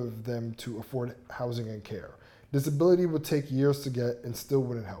for either of them to afford housing and care. Disability would take years to get and still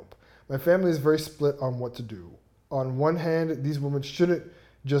wouldn't help. My family is very split on what to do. On one hand, these women shouldn't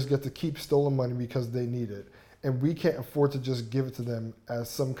just get to keep stolen money because they need it, and we can't afford to just give it to them as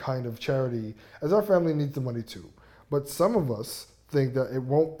some kind of charity, as our family needs the money too. But some of us think that it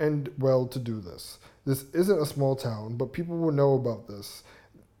won't end well to do this. This isn't a small town, but people will know about this.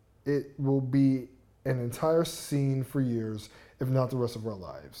 It will be an entire scene for years, if not the rest of our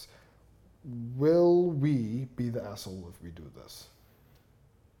lives. Will we be the asshole if we do this?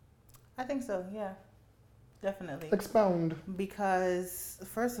 I think so, yeah. Definitely. Expound. Because,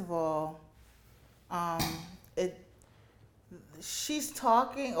 first of all, she's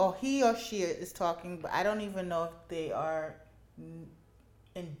talking, or he or she is talking, but I don't even know if they are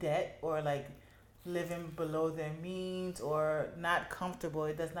in debt or like living below their means or not comfortable.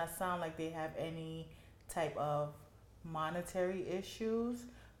 It does not sound like they have any type of monetary issues,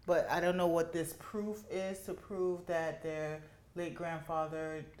 but I don't know what this proof is to prove that their late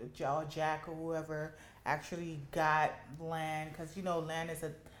grandfather, Jack or whoever, actually got land, because land is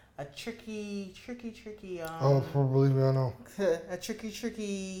a tricky oh, believe me, I know. a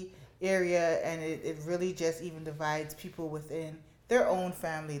tricky area, and it really just even divides people within their own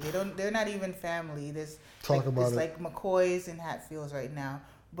family. They're not even family. Talk about it's it. like McCoys and Hatfields right now.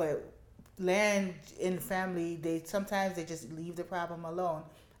 But land in family, they sometimes they just leave the problem alone.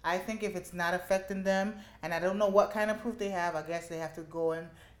 I think if it's not affecting them, and I don't know what kind of proof they have, I guess they have to go and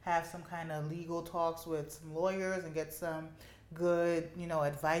have some kind of legal talks with some lawyers and get some good,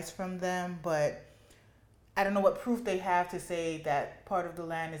 advice from them. But I don't know what proof they have to say that part of the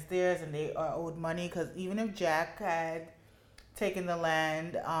land is theirs and they are owed money. Because even if Jack had taken the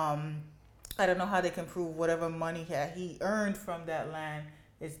land, I don't know how they can prove whatever money he earned from that land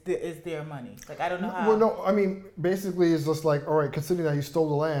is their money. Like, I don't know how. Well, no, I mean, basically, it's just like, all right, considering that he stole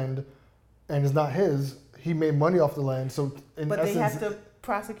the land and it's not his, he made money off the land. So, But essence, they have to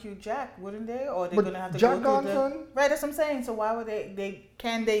prosecute Jack, wouldn't they? Or they're but gonna have to Jack go gone, through son? right? That's what I'm saying. So why would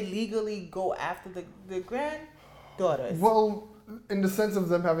can they legally go after the granddaughters? Well, in the sense of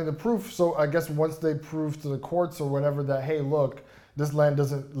them having the proof, so I guess once they prove to the courts or whatever that, hey, look, this land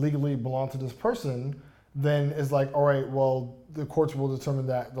doesn't legally belong to this person, then it's like, all right, well, the courts will determine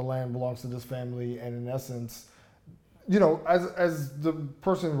that the land belongs to this family, and in essence, as the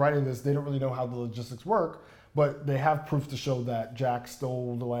person writing this, they don't really know how the logistics work, but they have proof to show that Jack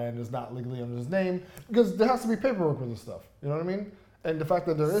stole the land, is not legally under his name, because there has to be paperwork with this stuff. You know what I mean? And the fact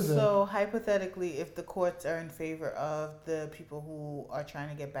that there isn't. So hypothetically, if the courts are in favor of the people who are trying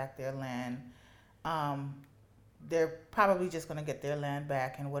to get back their land, they're probably just going to get their land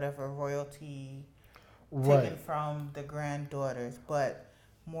back and whatever royalty taken from the granddaughters. But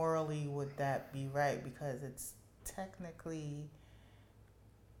morally, would that be right? Because it's technically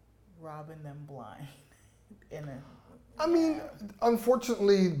robbing them blind. I mean,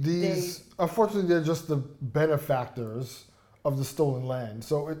 unfortunately, they're just the benefactors of the stolen land.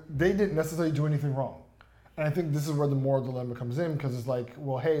 So they didn't necessarily do anything wrong. And I think this is where the moral dilemma comes in, because it's like,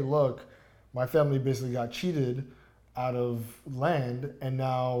 well, hey, look, my family basically got cheated out of land, and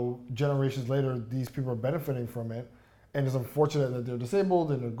now generations later, these people are benefiting from it. And it's unfortunate that they're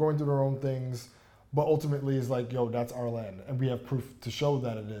disabled and they're going through their own things, but ultimately it's like, yo, that's our land, and we have proof to show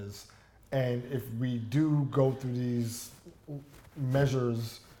that it is. And if we do go through these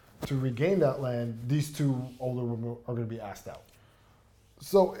measures to regain that land, these two older women are going to be asked out.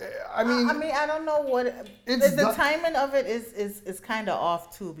 So, I mean, I don't know what the timing of it is kind of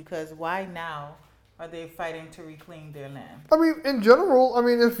off too, because why now are they fighting to reclaim their land? I mean, in general, I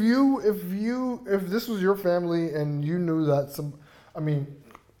mean, if this was your family and you knew that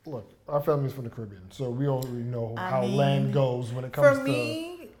look, our family's from the Caribbean, so we already know how land goes when it comes for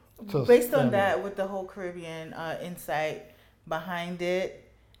me, to based family. on that, with the whole Caribbean insight behind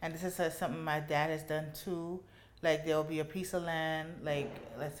it, and this is something my dad has done too. Like, there'll be a piece of land, like,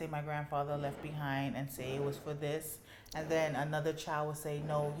 let's say my grandfather left behind and say it was for this. And then another child will say,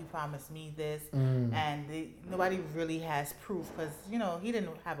 no, he promised me this. And nobody really has proof because, he didn't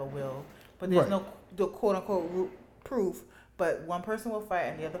have a will. But there's no the quote-unquote proof. But one person will fight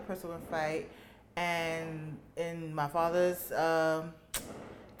and the other person will fight. And in my father's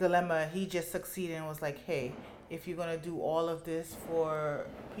dilemma, he just succeeded and was like, hey, if you're going to do all of this for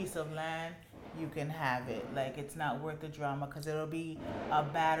a piece of land, you can have it. Like, it's not worth the drama because it'll be a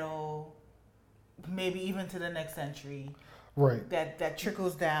battle, maybe even to the next century. Right. That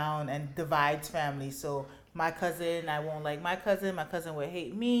trickles down and divides families. So my cousin, I won't like my cousin. My cousin would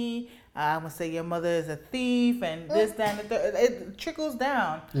hate me. I'm gonna say your mother is a thief and this, that, and the third. It trickles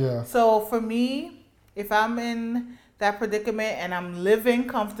down. Yeah. So for me, if I'm in that predicament and I'm living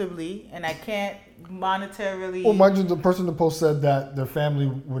comfortably and I can't monetarily. Well, mind you, the person in the post said that their family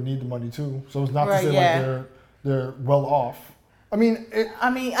would need the money too. So it's not to say like they're well off. I mean, I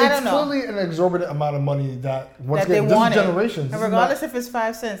don't know. It's clearly an exorbitant amount of money that once again, they want this is generations. And regardless if it's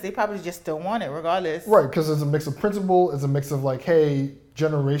 5 cents, they probably just still want it regardless. Right, because it's a mix of principle. It's a mix of like, hey,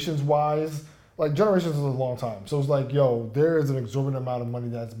 generations wise, like generations is a long time. So it's like, yo, there is an exorbitant amount of money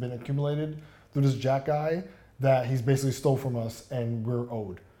that's been accumulated through this Jack guy that he's basically stole from us and we're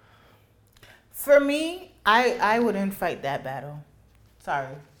owed. For me, I wouldn't fight that battle.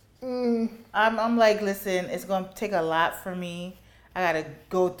 Sorry. I'm like, listen, it's going to take a lot for me. I got to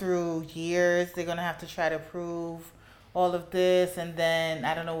go through years. They're going to have to try to prove all of this. And then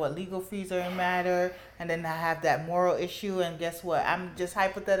I don't know what legal fees are in matter. And then I have that moral issue. And guess what? I'm just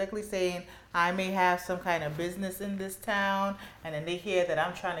hypothetically saying I may have some kind of business in this town. And then they hear that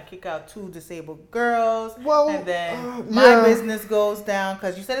I'm trying to kick out 2 disabled girls. Well, and then my business goes down.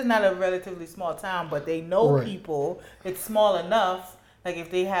 Because you said it's not a relatively small town, but they know people. It's small enough. Like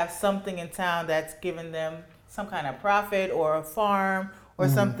if they have something in town that's giving them some kind of profit or a farm or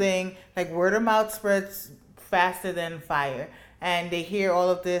something, like word of mouth spreads faster than fire. and they hear all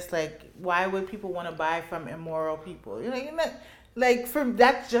of this, like, why would people want to buy from immoral people? Like,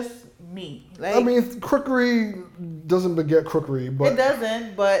 that's just me. Like, I mean, crookery doesn't beget crookery, but it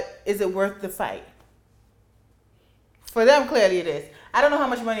doesn't. But is it worth the fight? For them, clearly it is. I don't know how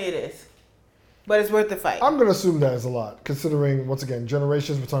much money it is, but it's worth the fight. I'm gonna assume that is a lot, considering once again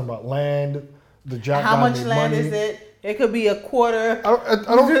generations. We're talking about land. The jack How guy much made land money. is it? It could be a quarter. I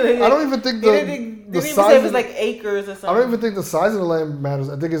don't even think They the didn't the even size. say it was of- like acres or something. I don't even think the size of the land matters.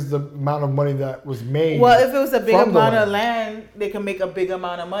 I think it's the amount of money that was made. Well, if it was a big from the amount of land, they can make a big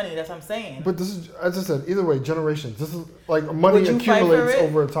amount of money. That's what I'm saying. But this is, as I said, either way, generations. This is like money Would you fight for accumulates it?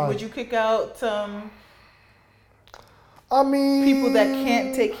 over time. Would you kick out I mean, people that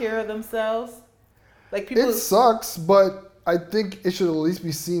can't take care of themselves? Like people. It sucks, but I think it should at least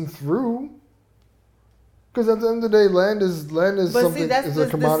be seen through. Because at the end of the day, land is But something see, that's is a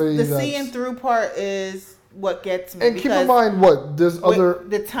commodity. the that's, seeing through part is what gets me. and keep in mind what there's other.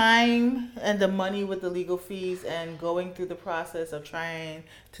 the time and the money with the legal fees and going through the process of trying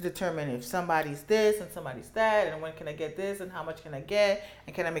to determine if somebody's this and somebody's that and when can I get this and how much can I get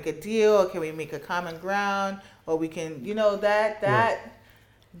and can I make a deal or can we make a common ground or we can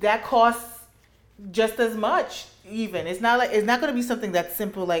that costs just as much. Even it's not going to be something that's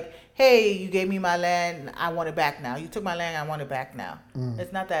simple like, hey, you gave me my land, I want it back now. You took my land, I want it back now.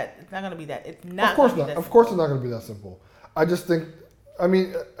 It's not that. It's not going to be that. It's not. Of course gonna not. be that Of course, it's simple. not going to be that simple. I just think. I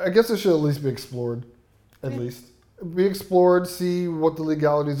mean, I guess it should at least be explored. At least be explored. See what the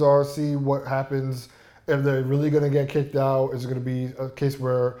legalities are. See what happens. If they're really going to get kicked out, is it going to be a case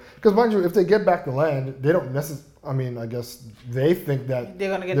where? Because mind you, if they get back the land, they don't necessarily. I mean, I guess they think that They're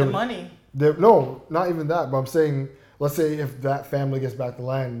going to get the money. No, not even that. But I'm saying, let's say if that family gets back the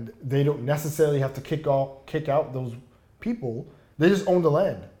land, they don't necessarily have to kick out those people. They just own the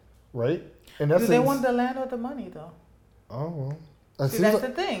land, right? In Do essence, they want the land or the money though? Oh well, it See, seems that's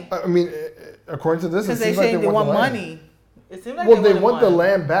like- the thing. I mean, according to this, it Because they seems say like they want the land. money. It seems like Well, they wanted want the money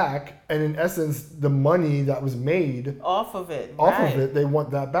land back, and in essence, the money that was made off of it. off right. of it, they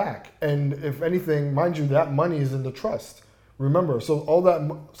want that back. And if anything, mind you, that money is in the trust. Remember, so all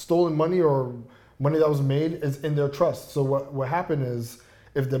that stolen money or money that was made is in their trust. So what happened is,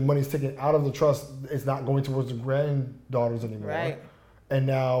 if the money's taken out of the trust, it's not going towards the granddaughters anymore. Right. And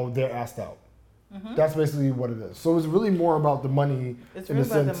now they're asked out. That's basically what it is. So it's really more about the money. It's in really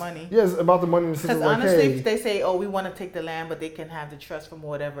the about sense, the money. Yeah, it's about the money in the sense Because of like, honestly, hey, if they say, "Oh, we want to take the land, but they can have the trust from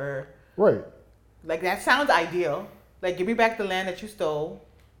whatever," right. like that sounds ideal. Like, give me back the land that you stole.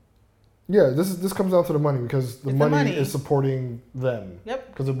 Yeah, this comes down to the money because the It's the money money. is supporting them. Yep.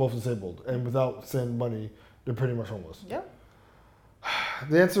 Because they're both disabled, and without sending money, they're pretty much homeless. Yep.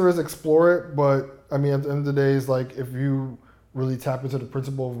 The answer is explore it, but I mean, at the end of the day, is like if you really tap into the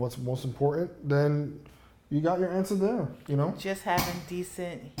principle of what's most important, then you got your answer there. You know. Just having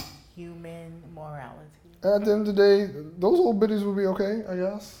decent human morality. At the end of the day, those old biddies will be okay, I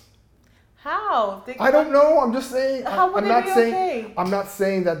guess. How? I don't know. I'm just saying. How would I'm they not be saying. okay? I'm not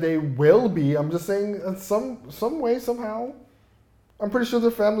saying that they will be. I'm just saying in some way, somehow. I'm pretty sure their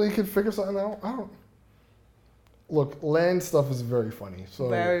family could figure something out. I don't. Look, land stuff is very funny. So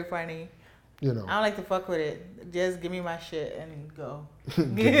Very funny. you know. I don't like to fuck with it. Just give me my shit and go. Give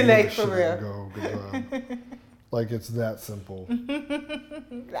me like that for shit real. and go. Good job. Like it's that simple.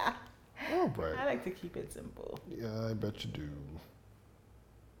 Nah, All right. I like to keep it simple. Yeah, I bet you do.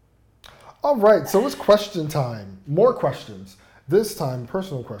 All right, so it's question time. More questions. This time,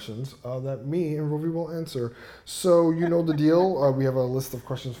 personal questions that me and Rovi will answer. So you know the deal. We have a list of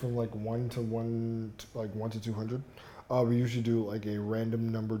questions from like 1 to 200. We usually do like a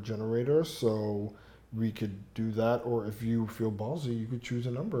random number generator, so we could do that. Or if you feel ballsy, you could choose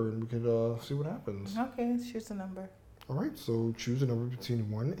a number and we could see what happens. Okay, choose a number. All right, so choose a number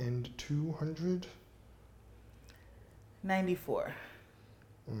between 1 and 200. 94.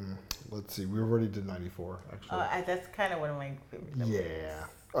 Let's see. We already did 94, actually. That's kind of one of my favorite numbers. Yeah,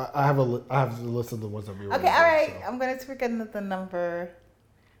 I have the list of the ones that we. Okay, all right. I'm gonna pick another number.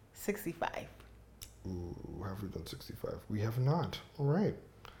 65. Ooh, have we done 65? We have not. All right,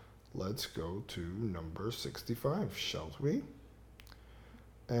 let's go to number 65, shall we?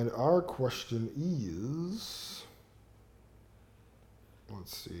 And our question is,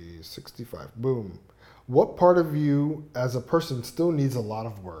 let's see, 65. Boom. What part of you as a person still needs a lot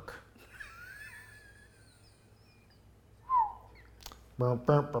of work?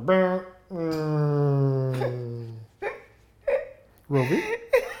 Roby,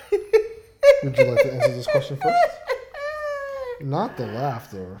 would you like to answer this question first? Not the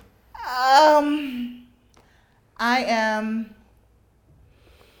laughter. I am.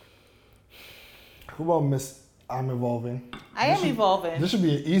 Who about Miss I'm Evolving? I am evolving. This should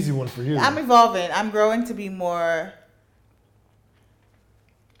be an easy one for you. I'm evolving. I'm growing to be more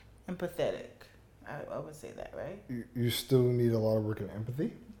empathetic. I would say that, right? You still need a lot of work in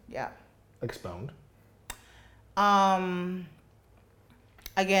empathy? Yeah. Expound. Again,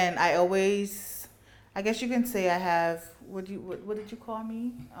 I guess you can say I have, what did you call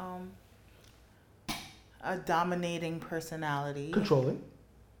me? A dominating personality. Controlling.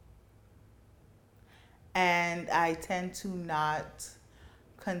 And I tend to not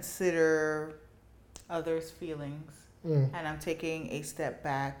consider others' feelings. And I'm taking a step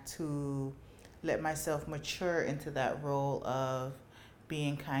back to let myself mature into that role of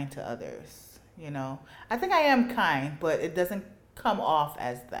being kind to others. You know, I think I am kind, but it doesn't come off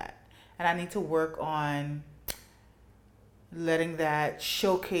as that. And I need to work on letting that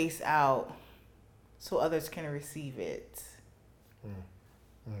showcase out so others can receive it.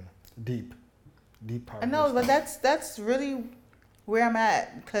 Deep power. I know, but that's really where I'm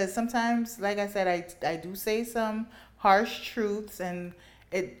at. Because sometimes, like I said, I do say some harsh truths and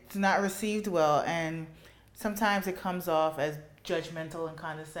it's not received well. And sometimes it comes off as judgmental and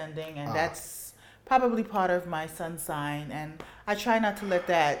condescending. And that's probably part of my sun sign. And I try not to let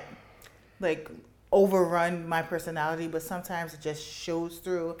that, like, overrun my personality, but sometimes it just shows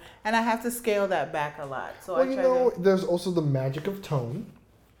through. And I have to scale that back a lot. So well, there's also the magic of tone.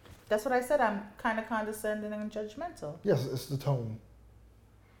 That's what I said. I'm kind of condescending and judgmental. Yes, it's the tone.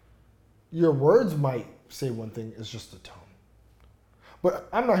 Your words might say one thing, it's just the tone. But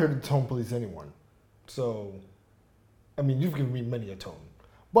I'm not here to tone police anyone. So, I mean, you've given me many a tone.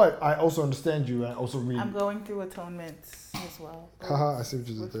 But I also understand you, and I also read. I'm going through atonements as well. Haha, I see what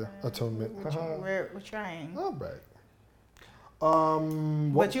you did there. Atonement. We're trying. All right.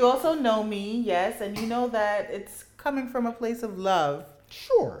 But you also know me, yes, and you know that it's coming from a place of love.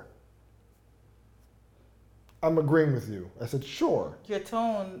 Sure. I'm agreeing with you. I said sure. Your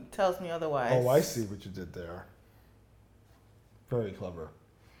tone tells me otherwise. Oh, I see what you did there. Very clever.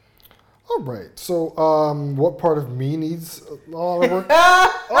 All right. So, what part of me needs a lot of work? All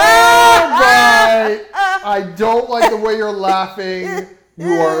right. I don't like the way you're laughing.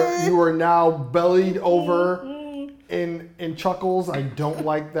 You are now bellied over in chuckles. I don't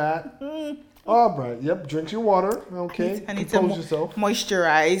like that. All right. Yep. Drink your water. Okay. I need Compose to yourself.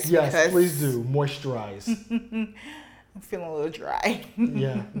 Moisturize. Yes, please do. Moisturize. I'm feeling a little dry.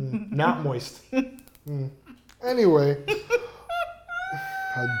 Yeah. Not moist. Anyway.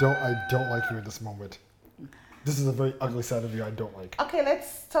 I don't like you at this moment. This is a very ugly side of you I don't like. Okay,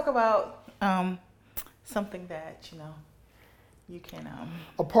 let's talk about something that, you can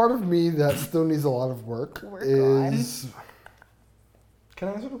a part of me that still needs a lot of work is on. Can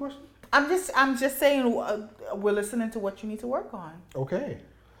I answer the question? I'm just saying we're listening to what you need to work on. Okay.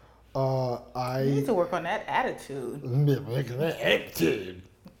 You need to work on that attitude.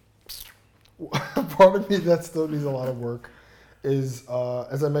 Part of me that still needs a lot of work is,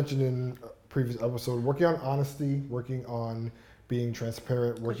 as I mentioned in a previous episode, working on honesty, working on being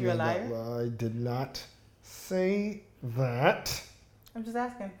transparent, working on that. I did not say that. I'm just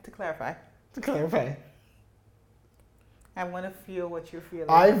asking to clarify. To clarify. I want to feel what you're feeling.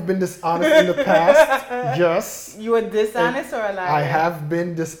 I've been dishonest in the past. Yes. You were dishonest or a liar? I have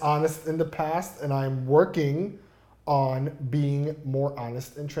been dishonest in the past, and I'm working on being more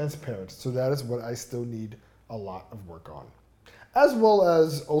honest and transparent. So that is what I still need a lot of work on. As well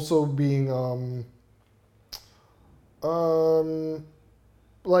as also being,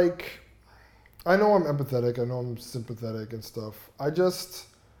 like, I know I'm empathetic, I know I'm sympathetic and stuff. I guess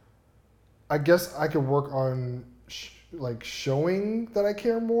I could work on, showing that I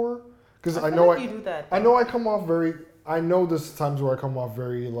care more. Because I know you do that. I know I come off very, I know there's times where I come off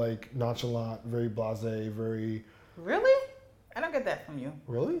very, nonchalant, very blasé, very... Really? I don't get that from you.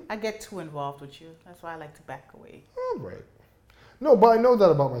 Really? I get too involved with you. That's why I like to back away. All right. No, but I know that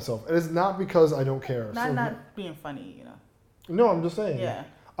about myself. And it's not because I don't care. Not being funny, No, I'm just saying. Yeah.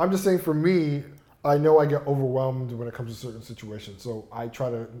 I'm just saying for me, I know I get overwhelmed when it comes to certain situations. So I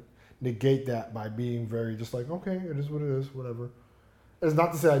try to negate that by being very just like, okay, it is what it is, whatever. It's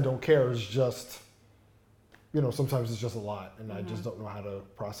not to say I don't care. It's just, sometimes it's just a lot. And I just don't know how to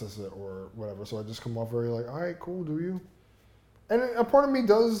process it or whatever. So I just come off very like, all right, cool, do you? And a part of me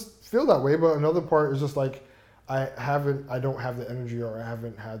does feel that way. But another part is just like, I don't have the energy or I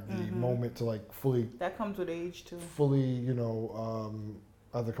haven't had the moment to fully. That comes with age too. Fully,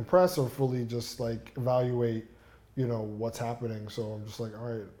 either compress or fully just evaluate, what's happening. So I'm just like, all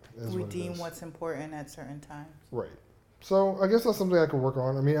right. Redeem what's important at certain times. Right. So I guess that's something I could work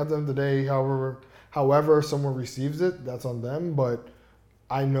on. I mean, at the end of the day, however someone receives it, that's on them. But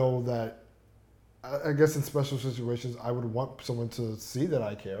I know that I guess in special situations, I would want someone to see that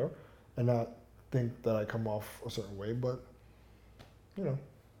I care and not think that I come off a certain way. But, you know,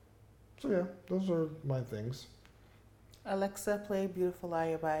 so yeah, those are my things. Alexa, play Beautiful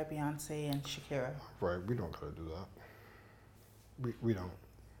Liar by Beyonce and Shakira. Right, we don't gotta do that. We don't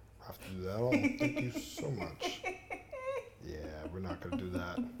have to do that at all. Thank you so much. Yeah, we're not gonna do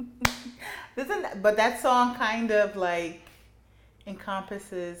that. But that song kind of like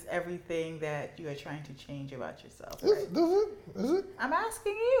encompasses everything that you are trying to change about yourself, right? Does it? Is it? I'm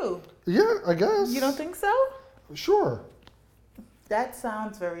asking you. Yeah, I guess. You don't think so? Sure. That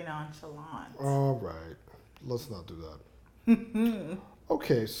sounds very nonchalant. All right. Let's not do that.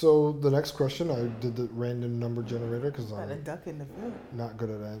 Okay, so the next question, I did the random number generator because Got a I'm duck in the field. not good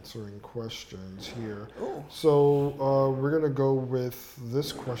at answering questions here. Ooh. So we're going to go with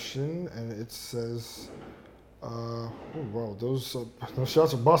this question, and it says, oh, wow, those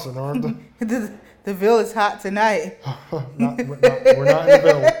shots are busting, aren't they? The Ville is hot tonight. We're not in the Ville. Don't do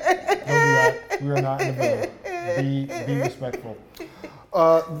that. We are not in the Ville. Be respectful.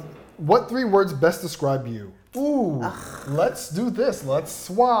 What 3 words best describe you? Ooh, let's do this. Let's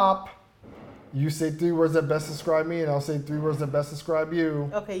swap. You say 3 words that best describe me, and I'll say 3 words that best describe you.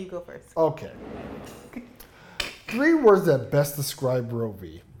 Okay, you go first. Okay. 3 words that best describe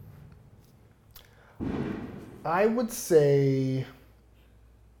Rovi. I would say.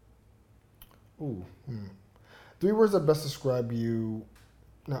 3 words that best describe you.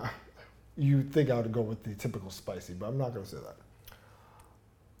 Nah, you think I would go with the typical spicy, but I'm not going to say that.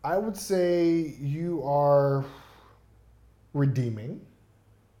 I would say you are redeeming.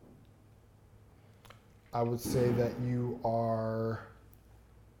 I would say that you are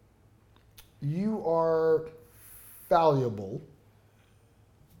valuable.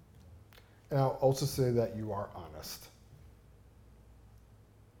 And I'll also say that you are honest.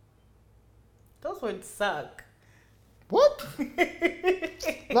 Those words suck. What?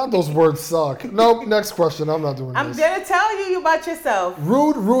 Not those words suck. Nope, next question. I'm not doing I'm this. going to tell you about yourself.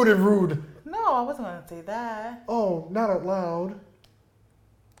 Rude, rude, and rude. No, I wasn't going to say that. Oh, not out loud.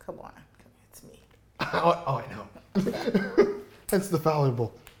 Come on. It's me. Oh, I know. It's the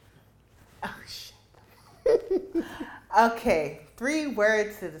valuable. Oh, shit. Okay, 3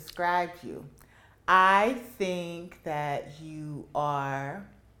 words to describe you. I think that you are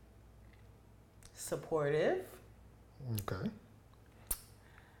supportive. Okay.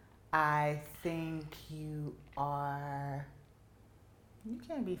 I think you are. You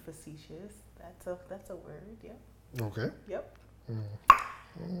can be facetious. That's a word. Yep. Okay. Yep.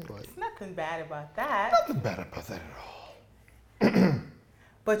 Right. There's nothing bad about that. Nothing bad about that at all.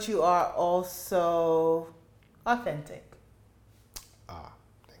 But you are also authentic.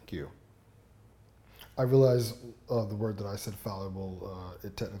 Thank you. I realize the word that I said fallible,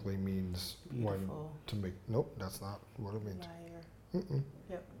 it technically means when Beautiful. to make. Nope, that's not what it means. Liar. Mm-mm.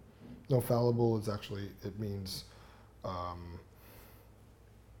 Yep. No, fallible is actually, it means, I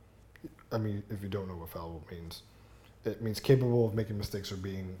mean, if you don't know what fallible means, it means capable of making mistakes or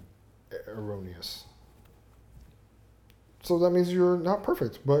being erroneous. So that means you're not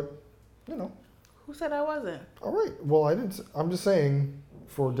perfect, but, you know. Who said I wasn't? All right. Well, I didn't. I'm just saying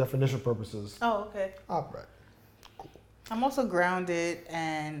for definition purposes. Oh, okay. All right. Cool. I'm also grounded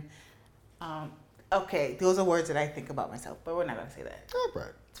and, okay, those are words that I think about myself, but we're not going to say that. All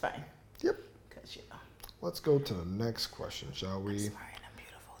right. It's fine. Yep. Because, you know. Let's go to the next question, shall we? I'm smart and I'm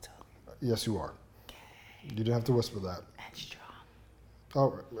beautiful, too. Yes, you are. Okay. You didn't have to whisper that. And strong. All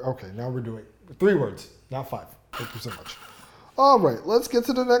right. Okay, now we're doing 3 words, not 5. Thank you so much. All right, let's get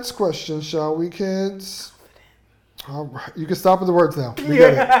to the next question, shall we, kids? All right. You can stop with the words now. We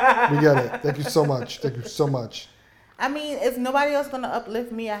get it. We get it. Thank you so much. Thank you so much. I mean, if nobody else going to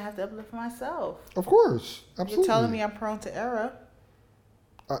uplift me, I have to uplift myself. Of course. Absolutely. You're telling me I'm prone to error.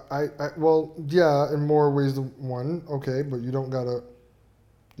 Well, yeah, in more ways than one. Okay, but you don't gotta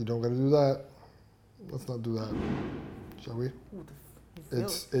do that. Let's not do that, shall we? Ooh,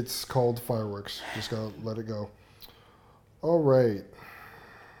 It's called fireworks. Just gotta let it go. All right.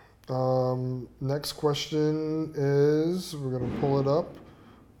 Next question is, we're gonna pull it up.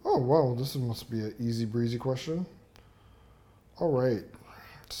 Oh wow, this must be an easy breezy question. All right.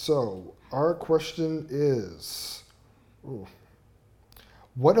 So our question is,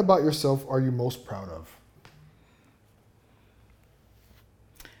 what about yourself are you most proud of?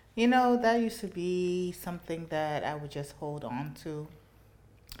 You know, that used to be something that I would just hold on to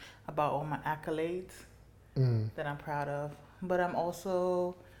about all my accolades that I'm proud of. But I'm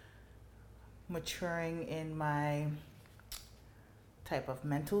also maturing in my type of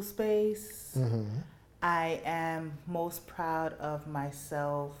mental space. Mm-hmm. I am most proud of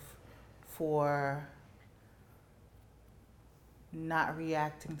myself for not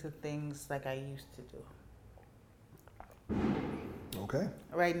reacting to things like I used to do. Okay.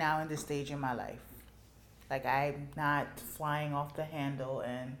 Right now in this stage in my life. Like I'm not flying off the handle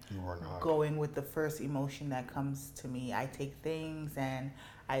and You are not. going with the first emotion that comes to me. I take things and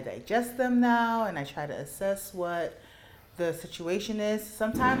I digest them now and I try to assess what the situation is.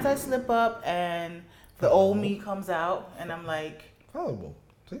 Sometimes I slip up and the old me comes out and I'm like, Valuable.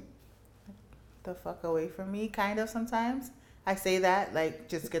 See? the fuck away from me, kind of sometimes. I say that, like,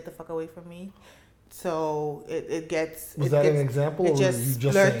 just get the fuck away from me. So it gets. Was it that gets, an example, It or just you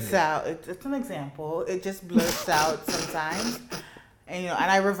just saying blurts it? out. It's an example. It just blurts out sometimes, and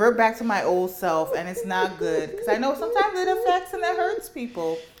and I revert back to my old self, and it's not good because I know sometimes it affects and it hurts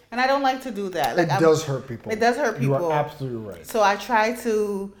people, and I don't like to do that. Like It does hurt people. It does hurt people. You are absolutely right. So I try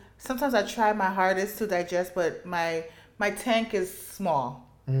to. Sometimes I try my hardest to digest, but my tank is small.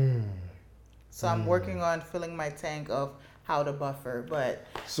 So I'm working on filling my tank of how to buffer, but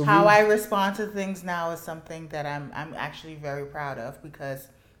So how I respond to things now is something that I'm actually very proud of because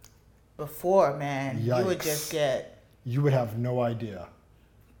before, man, you would Yikes. just get. You would have no idea.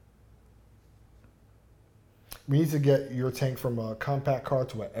 We need to get your tank from a compact car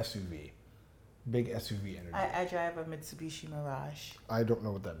to an SUV. Big SUV energy. I drive a Mitsubishi Mirage. I don't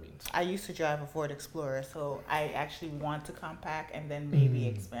know what that means. I used to drive a Ford Explorer, so I actually want to compact and then maybe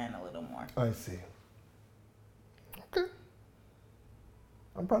expand a little more. I see. Okay.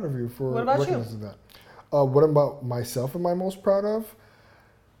 I'm proud of you for What about you? recognizing that. What about myself am I most proud of?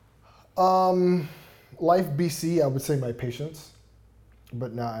 Life BC, I would say my patience.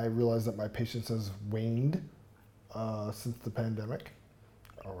 But now I realize that my patience has waned since the pandemic.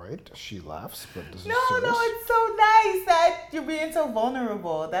 All right, she laughs, but this is serious. No, it's so nice that you're being so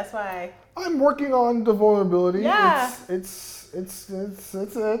vulnerable. That's why. I'm working on the vulnerability. Yeah.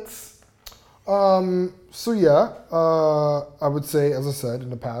 So yeah, I would say, as I said in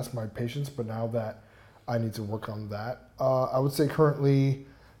the past, my patience, but now that I need to work on that, I would say currently,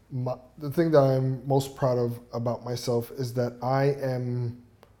 the thing that I'm most proud of about myself is that I am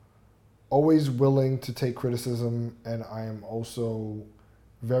always willing to take criticism, and I am also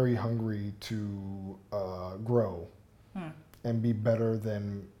very hungry to grow and be better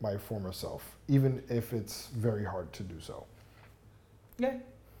than my former self, even if it's very hard to do so. Yeah.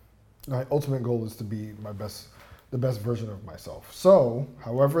 My ultimate goal is to be the best version of myself. So,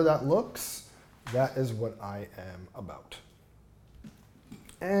 however that looks, that is what I am about.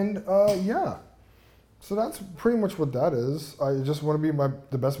 And yeah, so that's pretty much what that is. I just want to be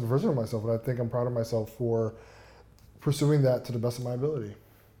the best version of myself, and I think I'm proud of myself for pursuing that to the best of my ability.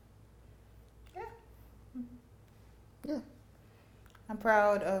 Yeah. I'm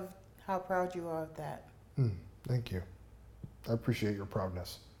proud of how proud you are of that. Thank you. I appreciate your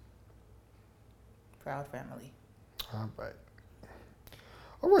proudness. Proud family. All right.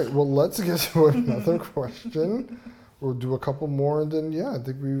 All right. Well, let's get to another question. We'll do a couple more, and then I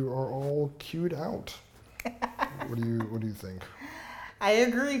think we are all queued out. What do you think? I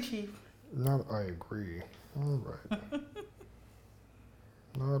agree, Chief. Not I agree. All right.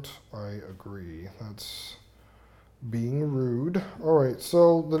 Not I agree. That's being rude. All right.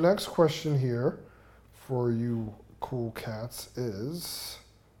 So the next question here for you cool cats is,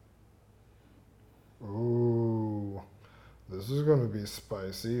 ooh, this is going to be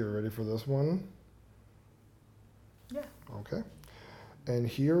spicy. You ready for this one? Yeah. Okay. And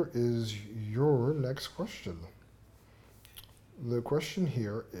here is your next question. The question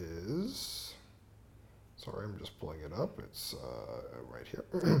here is, sorry, I'm just pulling it up. It's right here.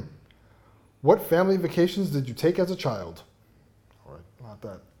 What family vacations did you take as a child? All right, not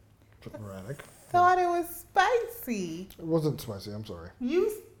that dramatic. Thought it was spicy. It wasn't spicy, I'm sorry.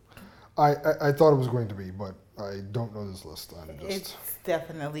 You. I thought it was going to be, but I don't know this list. It's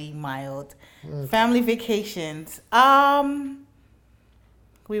definitely mild. Okay. Family vacations.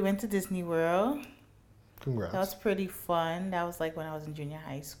 We went to Disney World. Congrats. That was pretty fun. That was like when I was in junior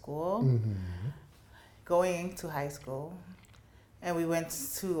high school. Mm-hmm. Going into high school. And we went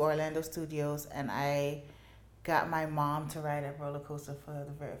to Orlando Studios, and I got my mom to ride a roller coaster for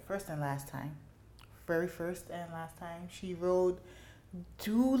the very first and last time. Very first and last time. She rode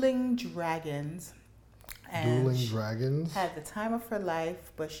Dueling Dragons. And Dueling Dragons? had the time of her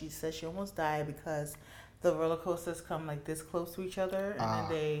life, but she said she almost died because the roller coasters come like this close to each other,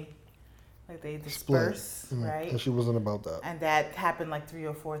 and then they disperse, right? And she wasn't about that. And that happened like 3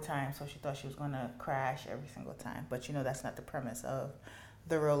 or 4 times, so she thought she was going to crash every single time. But that's not the premise of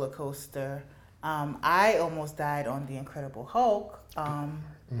the roller coaster. I almost died on the Incredible Hulk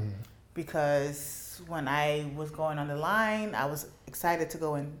because when I was going on the line, I was excited to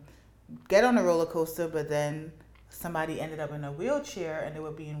go and get on a roller coaster, but then somebody ended up in a wheelchair and they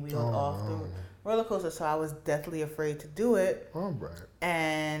were being wheeled off the roller coaster. So I was deathly afraid to do it. All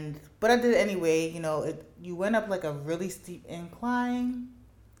right. But I did it anyway. You went up like a really steep incline,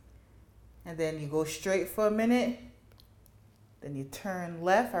 and then you go straight for a minute. Then you turn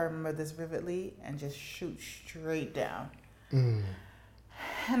left. I remember this vividly, and just shoot straight down. And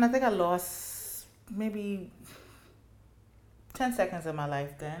I think I lost maybe 10 seconds of my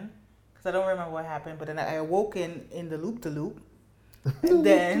life then, because I don't remember what happened. But then I awoke in the loop-de-loop, and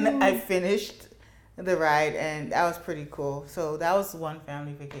then I finished the ride, and that was pretty cool. So that was one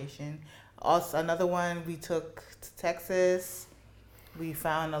family vacation. Also, another one, we took to Texas. We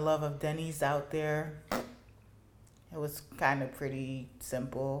found a love of Denny's out there. It was kind of pretty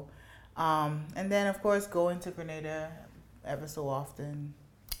simple. And then, of course, going to Grenada ever so often.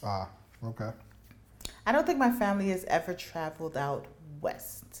 Okay. I don't think my family has ever traveled out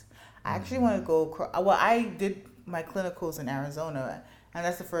west. I actually want to go. Well, I did my clinicals in Arizona, and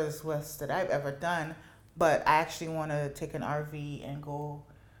that's the furthest west that I've ever done. But I actually want to take an RV and go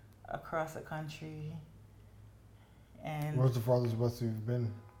across the country. And Where's the farthest west you've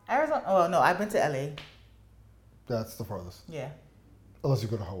been? Arizona. Oh no, I've been to LA. That's the farthest. Yeah. Unless you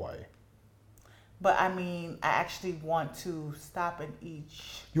go to Hawaii. But I mean, I actually want to stop in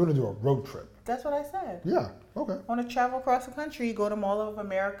each. You want to do a road trip? That's what I said. Yeah. Okay. I want to travel across the country, go to Mall of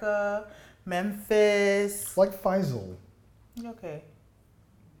America, Memphis. Like Faisal. Okay.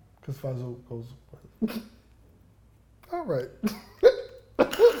 Because Faisal goes. All right.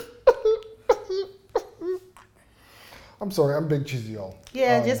 I'm sorry, I'm big cheesy, y'all.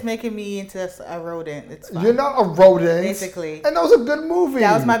 Yeah, just making me into a rodent. It's fine. You're not a rodent. Basically. And that was a good movie.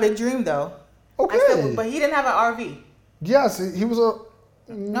 That was my big dream, though. Okay. But he didn't have an RV. Yes, he was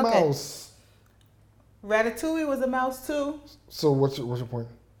a mouse. Okay. Ratatouille was a mouse, too. So what's your point?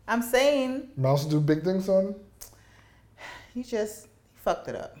 I'm saying. Mouse do big things, son? He fucked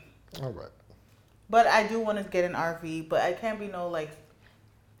it up. All right. But I do want to get an RV, but I can't be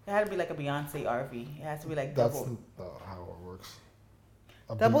it had to be like a Beyonce RV. It has to be like double. That's how it works.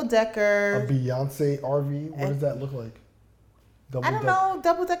 Double decker. A Beyonce RV? What does that look like? I don't know.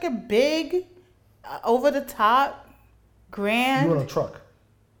 Double decker, big, over the top, grand. You want a truck?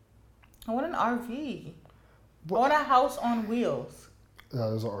 I want an RV. I want a house on wheels. Yeah,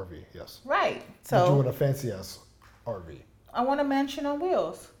 there's an RV, yes. Right. But you want a fancy ass RV? I want a mansion on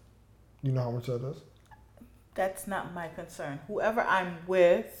wheels. You know how much that is? That's not my concern. Whoever I'm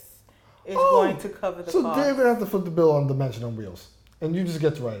with is going to cover the cost. So they're going to have to flip the bill on the mansion on wheels. And you just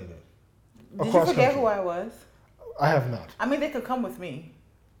get to ride in it. Did you forget who I was? I have not. I mean, they could come with me.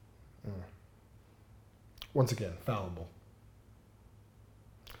 Once again, fallible.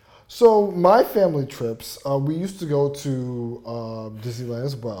 So my family trips, we used to go to Disneyland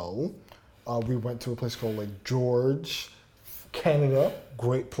as well. We went to a place called Lake George, Canada.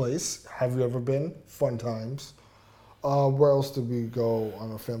 Great place. Have you ever been? Fun times. Where else did we go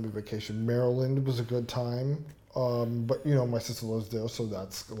on a family vacation? Maryland was a good time. But, my sister lives there, so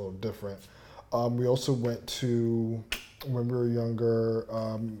that's a little different. We also went to, when we were younger,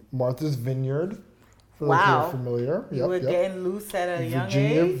 Martha's Vineyard. Wow. If you're familiar. You were getting loose at a young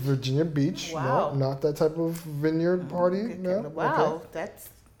age? Virginia Beach. Wow. No, not that type of vineyard party. No. Wow. Okay. That's...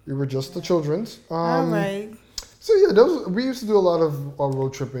 We were just the children's. All right. So yeah, we used to do a lot of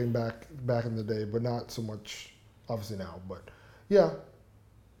road tripping back in the day, but not so much obviously now. But yeah,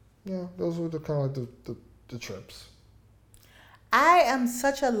 those were the kind of like the trips. I am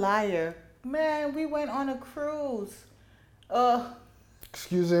such a liar, man. We went on a cruise.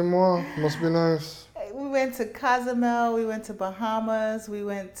 Excusez-moi, must be nice. We went to Cozumel. We went to Bahamas. We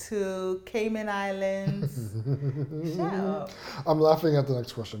went to Cayman Islands. Shut up. I'm laughing at the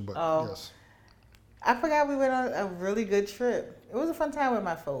next question, but yes. I forgot we went on a really good trip. It was a fun time with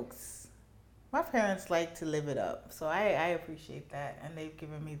my folks. My parents like to live it up, so I appreciate that, and they've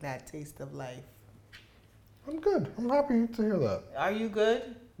given me that taste of life. I'm good. I'm happy to hear that. Are you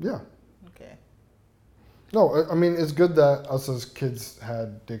good? Yeah. Okay. No, I mean, it's good that us as kids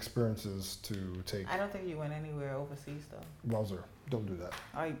had the experiences to take. I don't think you went anywhere overseas, though. Wowzer, don't do that.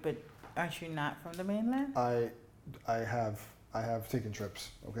 But aren't you not from the mainland? I have taken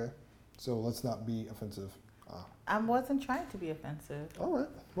trips, okay? So let's not be offensive. I wasn't trying to be offensive. All right.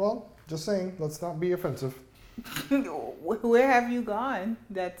 Well, just saying, let's not be offensive. Where have you gone?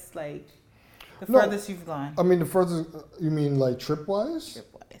 That's like the furthest you've gone. I mean, the furthest, you mean like trip-wise?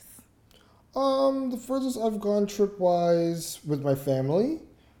 Trip-wise. The furthest I've gone trip-wise with my family,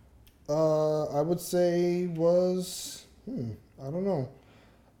 I would say was, I don't know.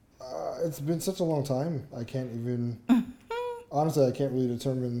 It's been such a long time. I can't even Honestly, I can't really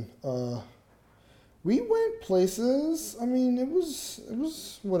determine. We went places. I mean, it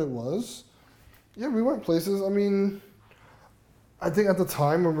was what it was. Yeah, we went places. I mean, I think at the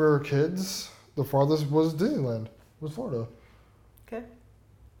time when we were kids, the farthest was Disneyland. Was Florida. Okay.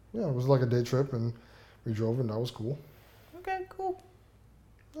 Yeah, it was like a day trip, and we drove, and that was cool. Okay, cool.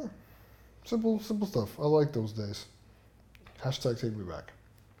 Yeah, simple stuff. I like those days. Hashtag take me back.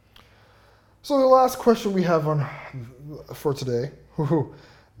 So the last question we have on for today.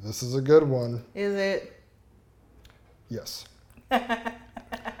 This is a good one. Is it? Yes.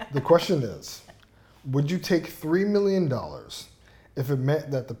 The question is, would you take $3 million if it meant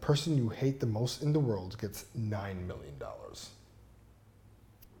that the person you hate the most in the world gets $9 million?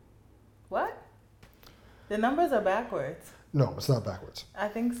 What? The numbers are backwards. No, it's not backwards. I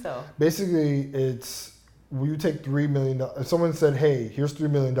think so. Basically, it's, will you take $3 million? If someone said, hey, here's $3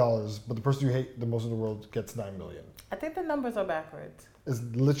 million, but the person you hate the most in the world gets $9 million. I think the numbers are backwards. It's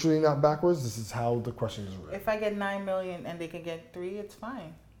literally not backwards. This is how the question is written. If I get 9 million and they can get 3, it's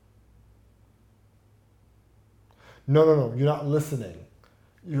fine. No. You're not listening.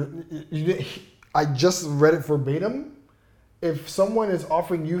 I just read it verbatim. If someone is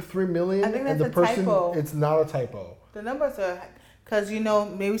offering you $3 million I think and that's the a person, typo. it's not a typo. The numbers are, because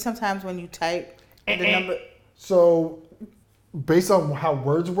maybe sometimes when you type the number. So, based on how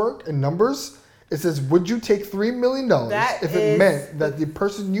words work and numbers, it says, would you take $3 million if it meant that the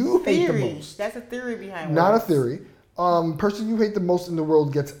person you hate the most? That's a theory behind Not words. a theory. Person you hate the most in the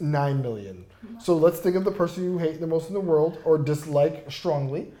world gets $9 million. So let's think of the person you hate the most in the world or dislike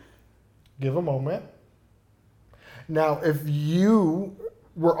strongly. Give a moment. Now, if you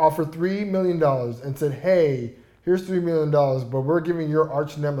were offered $3 million and said, hey, here's $3 million, but we're giving your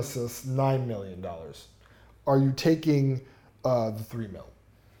arch nemesis $9 million, are you taking the $3 million?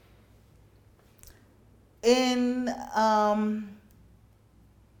 In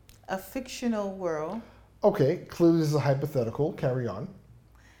a fictional world. Okay, clearly this is a hypothetical. Carry on.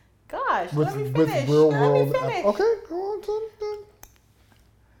 Gosh, With let me finish. real Let world. me finish. Okay, go on. Then.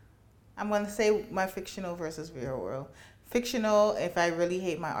 I'm going to say my fictional versus real world. Fictional, if I really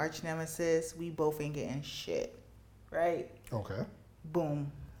hate my arch nemesis, we both ain't getting shit. Right? Okay.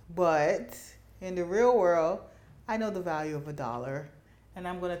 Boom. But in the real world, I know the value of $1. And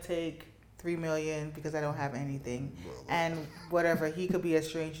I'm going to take $3 million because I don't have anything. And whatever, he could be a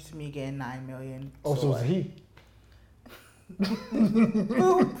stranger to me getting $9 million. Oh, so it's he.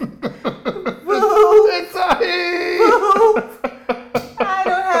 Boop. It's a he. I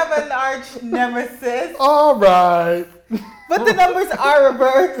don't have an arch nemesis. All right. But the numbers are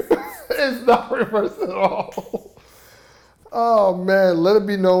reversed. It's not reversed at all. Oh man, let it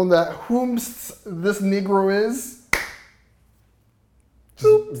be known that whom this Negro is.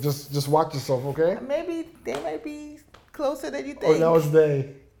 Just watch yourself, okay? Maybe they might be closer than you Oh, think. now it's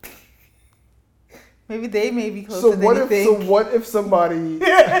they. Maybe they may be closer than you think. So what if somebody?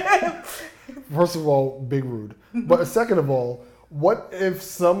 First of all, big rude. But second of all, what if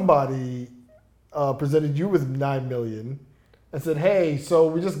somebody presented you with $9 million and said, "Hey, so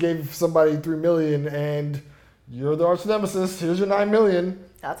we just gave somebody $3 million, and you're the arch nemesis. Here's your $9 million."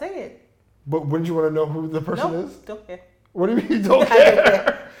 I'll take it. But wouldn't you want to know who the person is? Don't care. What do you mean you don't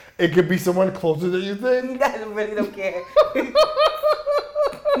care? It could be someone closer than you think. I really don't care.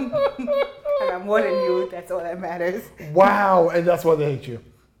 I got more than you. That's all that matters. Wow, and that's why they hate you.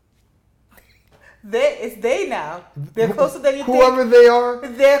 It's they now. They're closer than you think. Whoever they are.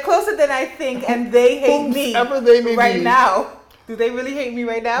 They're closer than I think, and they hate me Whoever they may right be. now. Do they really hate me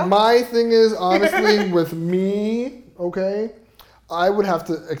right now? My thing is, honestly, with me, okay, I would have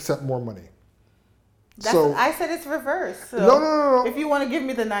to accept more money. I said it's reversed. So No. If you want to give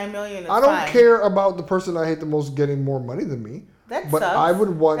me the $9 million, it's I don't fine. care about the person I hate the most getting more money than me. But sucks. I would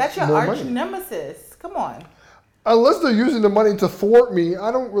want That's your more arch money. nemesis. Come on. Unless they're using the money to thwart me,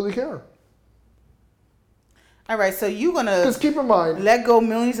 I don't really care. All right, so you're gonna Just keep in mind, let go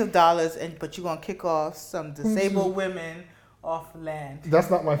millions of dollars, but you're gonna kick off some disabled women off land. that's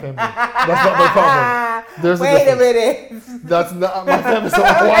not my family. That's not my problem. There's Wait a difference. minute. That's not my family, so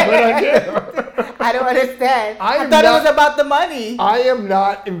why would I care? I don't understand. I I thought it was about the money. I am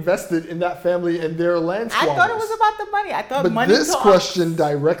not invested in that family and their land I squabbles. thought it was about the money. I thought But money this talks. question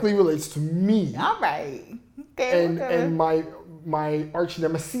directly relates to me All right. Okay, and my arch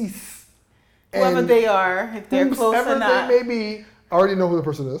nemesis. whoever And they are, if they're close whomsoever or not. they may be, I already know who the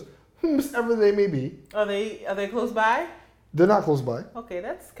person is. Whomsoever they may be, Are they close by? they're not close by. Okay,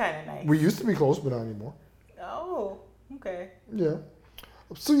 that's kind of nice. We used to be close, but not anymore. Oh, okay. Yeah.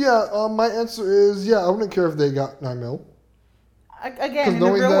 So yeah, my answer is I wouldn't care if they got $9 million. Again, in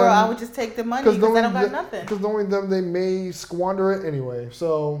the real world, I would just take the money because I don't got nothing. Because knowing them, they may squander it anyway.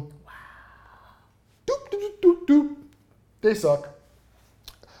 So, doop, doop, doop, doop. They suck.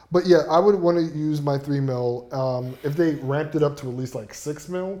 But yeah, I would want to use my $3 million. If they ramped it up to at least like $6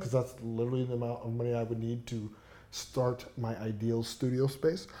 million, because that's literally the amount of money I would need to start my ideal studio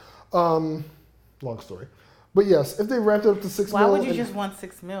space. Long story. But yes, if they ramped it up to $6 million. Why would you just want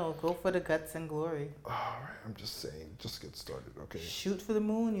 $6 million? Go for the guts and glory. All right, I'm just saying, just get started, okay? Shoot for the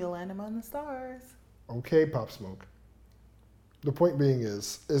moon, you'll land them on the stars. Okay, Pop Smoke. The point being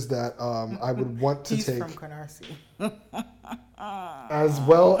is that I would want to He's take from Canarsie. as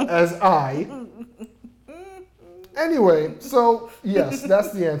well as I. Anyway, so yes,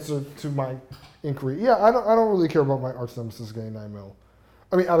 that's the answer to my inquiry. Yeah, I don't really care about my arch nemesis getting $9 million.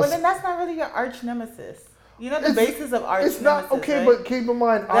 I mean, But then that's not really your arch nemesis. You know the basis of arch nemesis. It's not okay, right? But keep in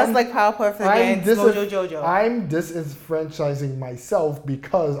mind, that's like Powerpuff against Mojo Jojo. I'm disenfranchising myself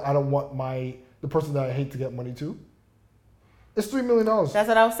because I don't want the person that I hate to get money to. It's $3 million. That's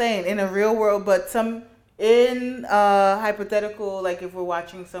what I was saying. In a real world, but in hypothetical, like if we're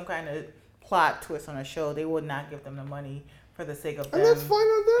watching some kind of plot twist on a show, they would not give them the money for the sake of them. And that's fine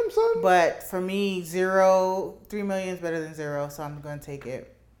on them, son. But for me, $3 million is better than zero, so I'm going to take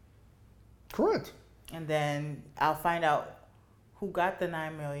it. Correct. And then I'll find out who got the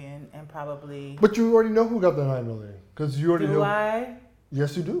 $9 million and probably. But you already know who got the $9 million because you already know. Do I?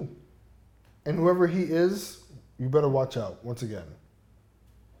 Yes, you do. And whoever he is, you better watch out. Once again,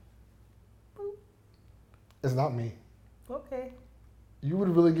 Boop. It's not me. Okay. You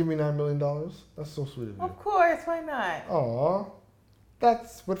would really give me $9 million? That's so sweet of you. Of course, why not? Aw,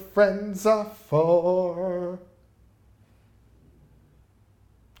 that's what friends are for.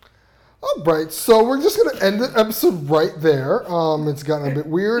 All right, so we're just gonna end the episode right there. It's gotten a bit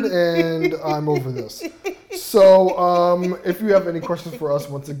weird, and I'm over this. So, if you have any questions for us,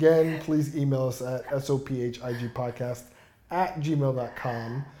 once again, please email us at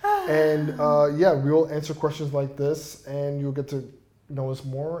sophigpodcast@gmail.com. And yeah, we will answer questions like this, and you'll get to know us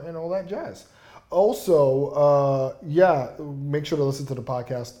more and all that jazz. Also, yeah, make sure to listen to the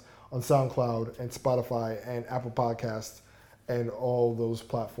podcast on SoundCloud and Spotify and Apple Podcasts and all those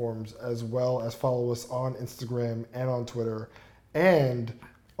platforms, as well as follow us on Instagram and on Twitter, and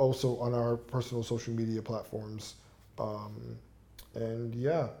also on our personal social media platforms. And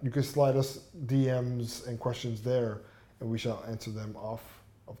yeah, you can slide us DMs and questions there, and we shall answer them off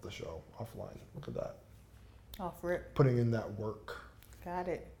of the show, offline. Look at that. Off rip. Putting in that work. Got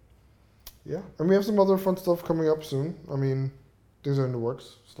it. Yeah, and we have some other fun stuff coming up soon. I mean, things are in the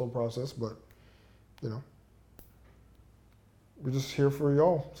works, slow process, but, you know. We're just here for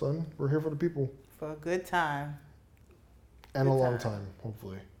y'all, son. We're here for the people. For a good time. And a long time,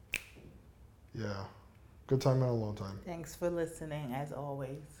 hopefully. Yeah. Good time and a long time. Thanks for listening, as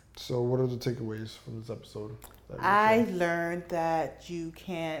always. So what are the takeaways from this episode? I learned that you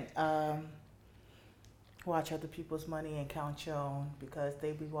can't watch other people's money and count your own, because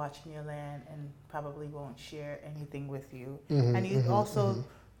they be watching your land and probably won't share anything with you. And you also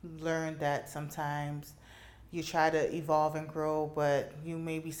learned that sometimes you try to evolve and grow, but you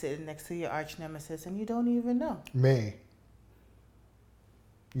may be sitting next to your arch nemesis and you don't even know. You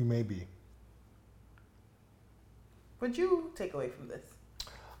may be. What'd you take away from this?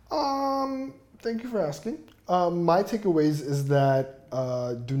 Thank you for asking. My takeaways is that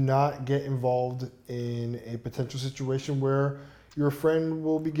do not get involved in a potential situation where your friend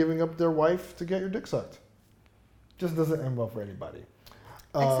will be giving up their wife to get your dick sucked. Just doesn't end well for anybody.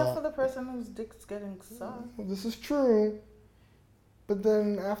 Except for the person whose dick's getting sucked. Well, this is true. But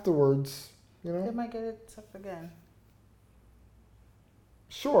then afterwards, you know. They might get it sucked again.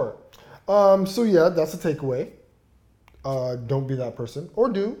 Sure. So yeah, that's a takeaway. Don't be that person. Or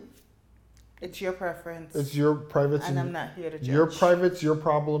do. It's your preference. It's your private. And I'm not here to judge. Your private's your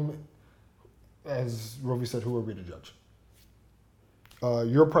problem. As Rovi said, who are we to judge?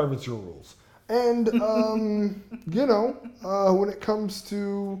 Your private's your rules. And, you know, when it comes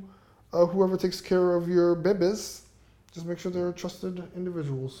to whoever takes care of your bebes, just make sure they're trusted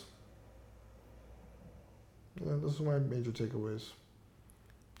individuals. Yeah, those are my major takeaways.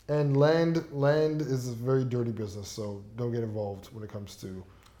 And land is a very dirty business, so don't get involved when it comes to...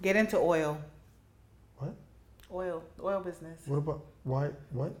 Get into oil. What? Oil business. What about... Why?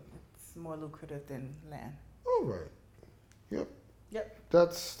 What? It's more lucrative than land. All right. Yep. Yep.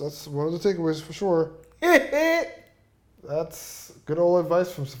 That's one of the takeaways for sure. That's good old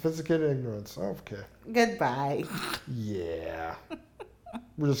advice from sophisticated ignorance. Okay. Goodbye. Yeah.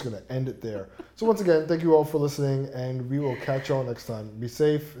 We're just going to end it there. So once again, thank you all for listening, and we will catch y'all next time. Be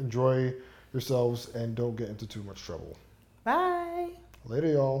safe, enjoy yourselves, and don't get into too much trouble. Bye. Later,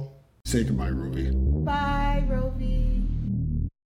 y'all. Say goodbye, Ruby. Bye, Rovi.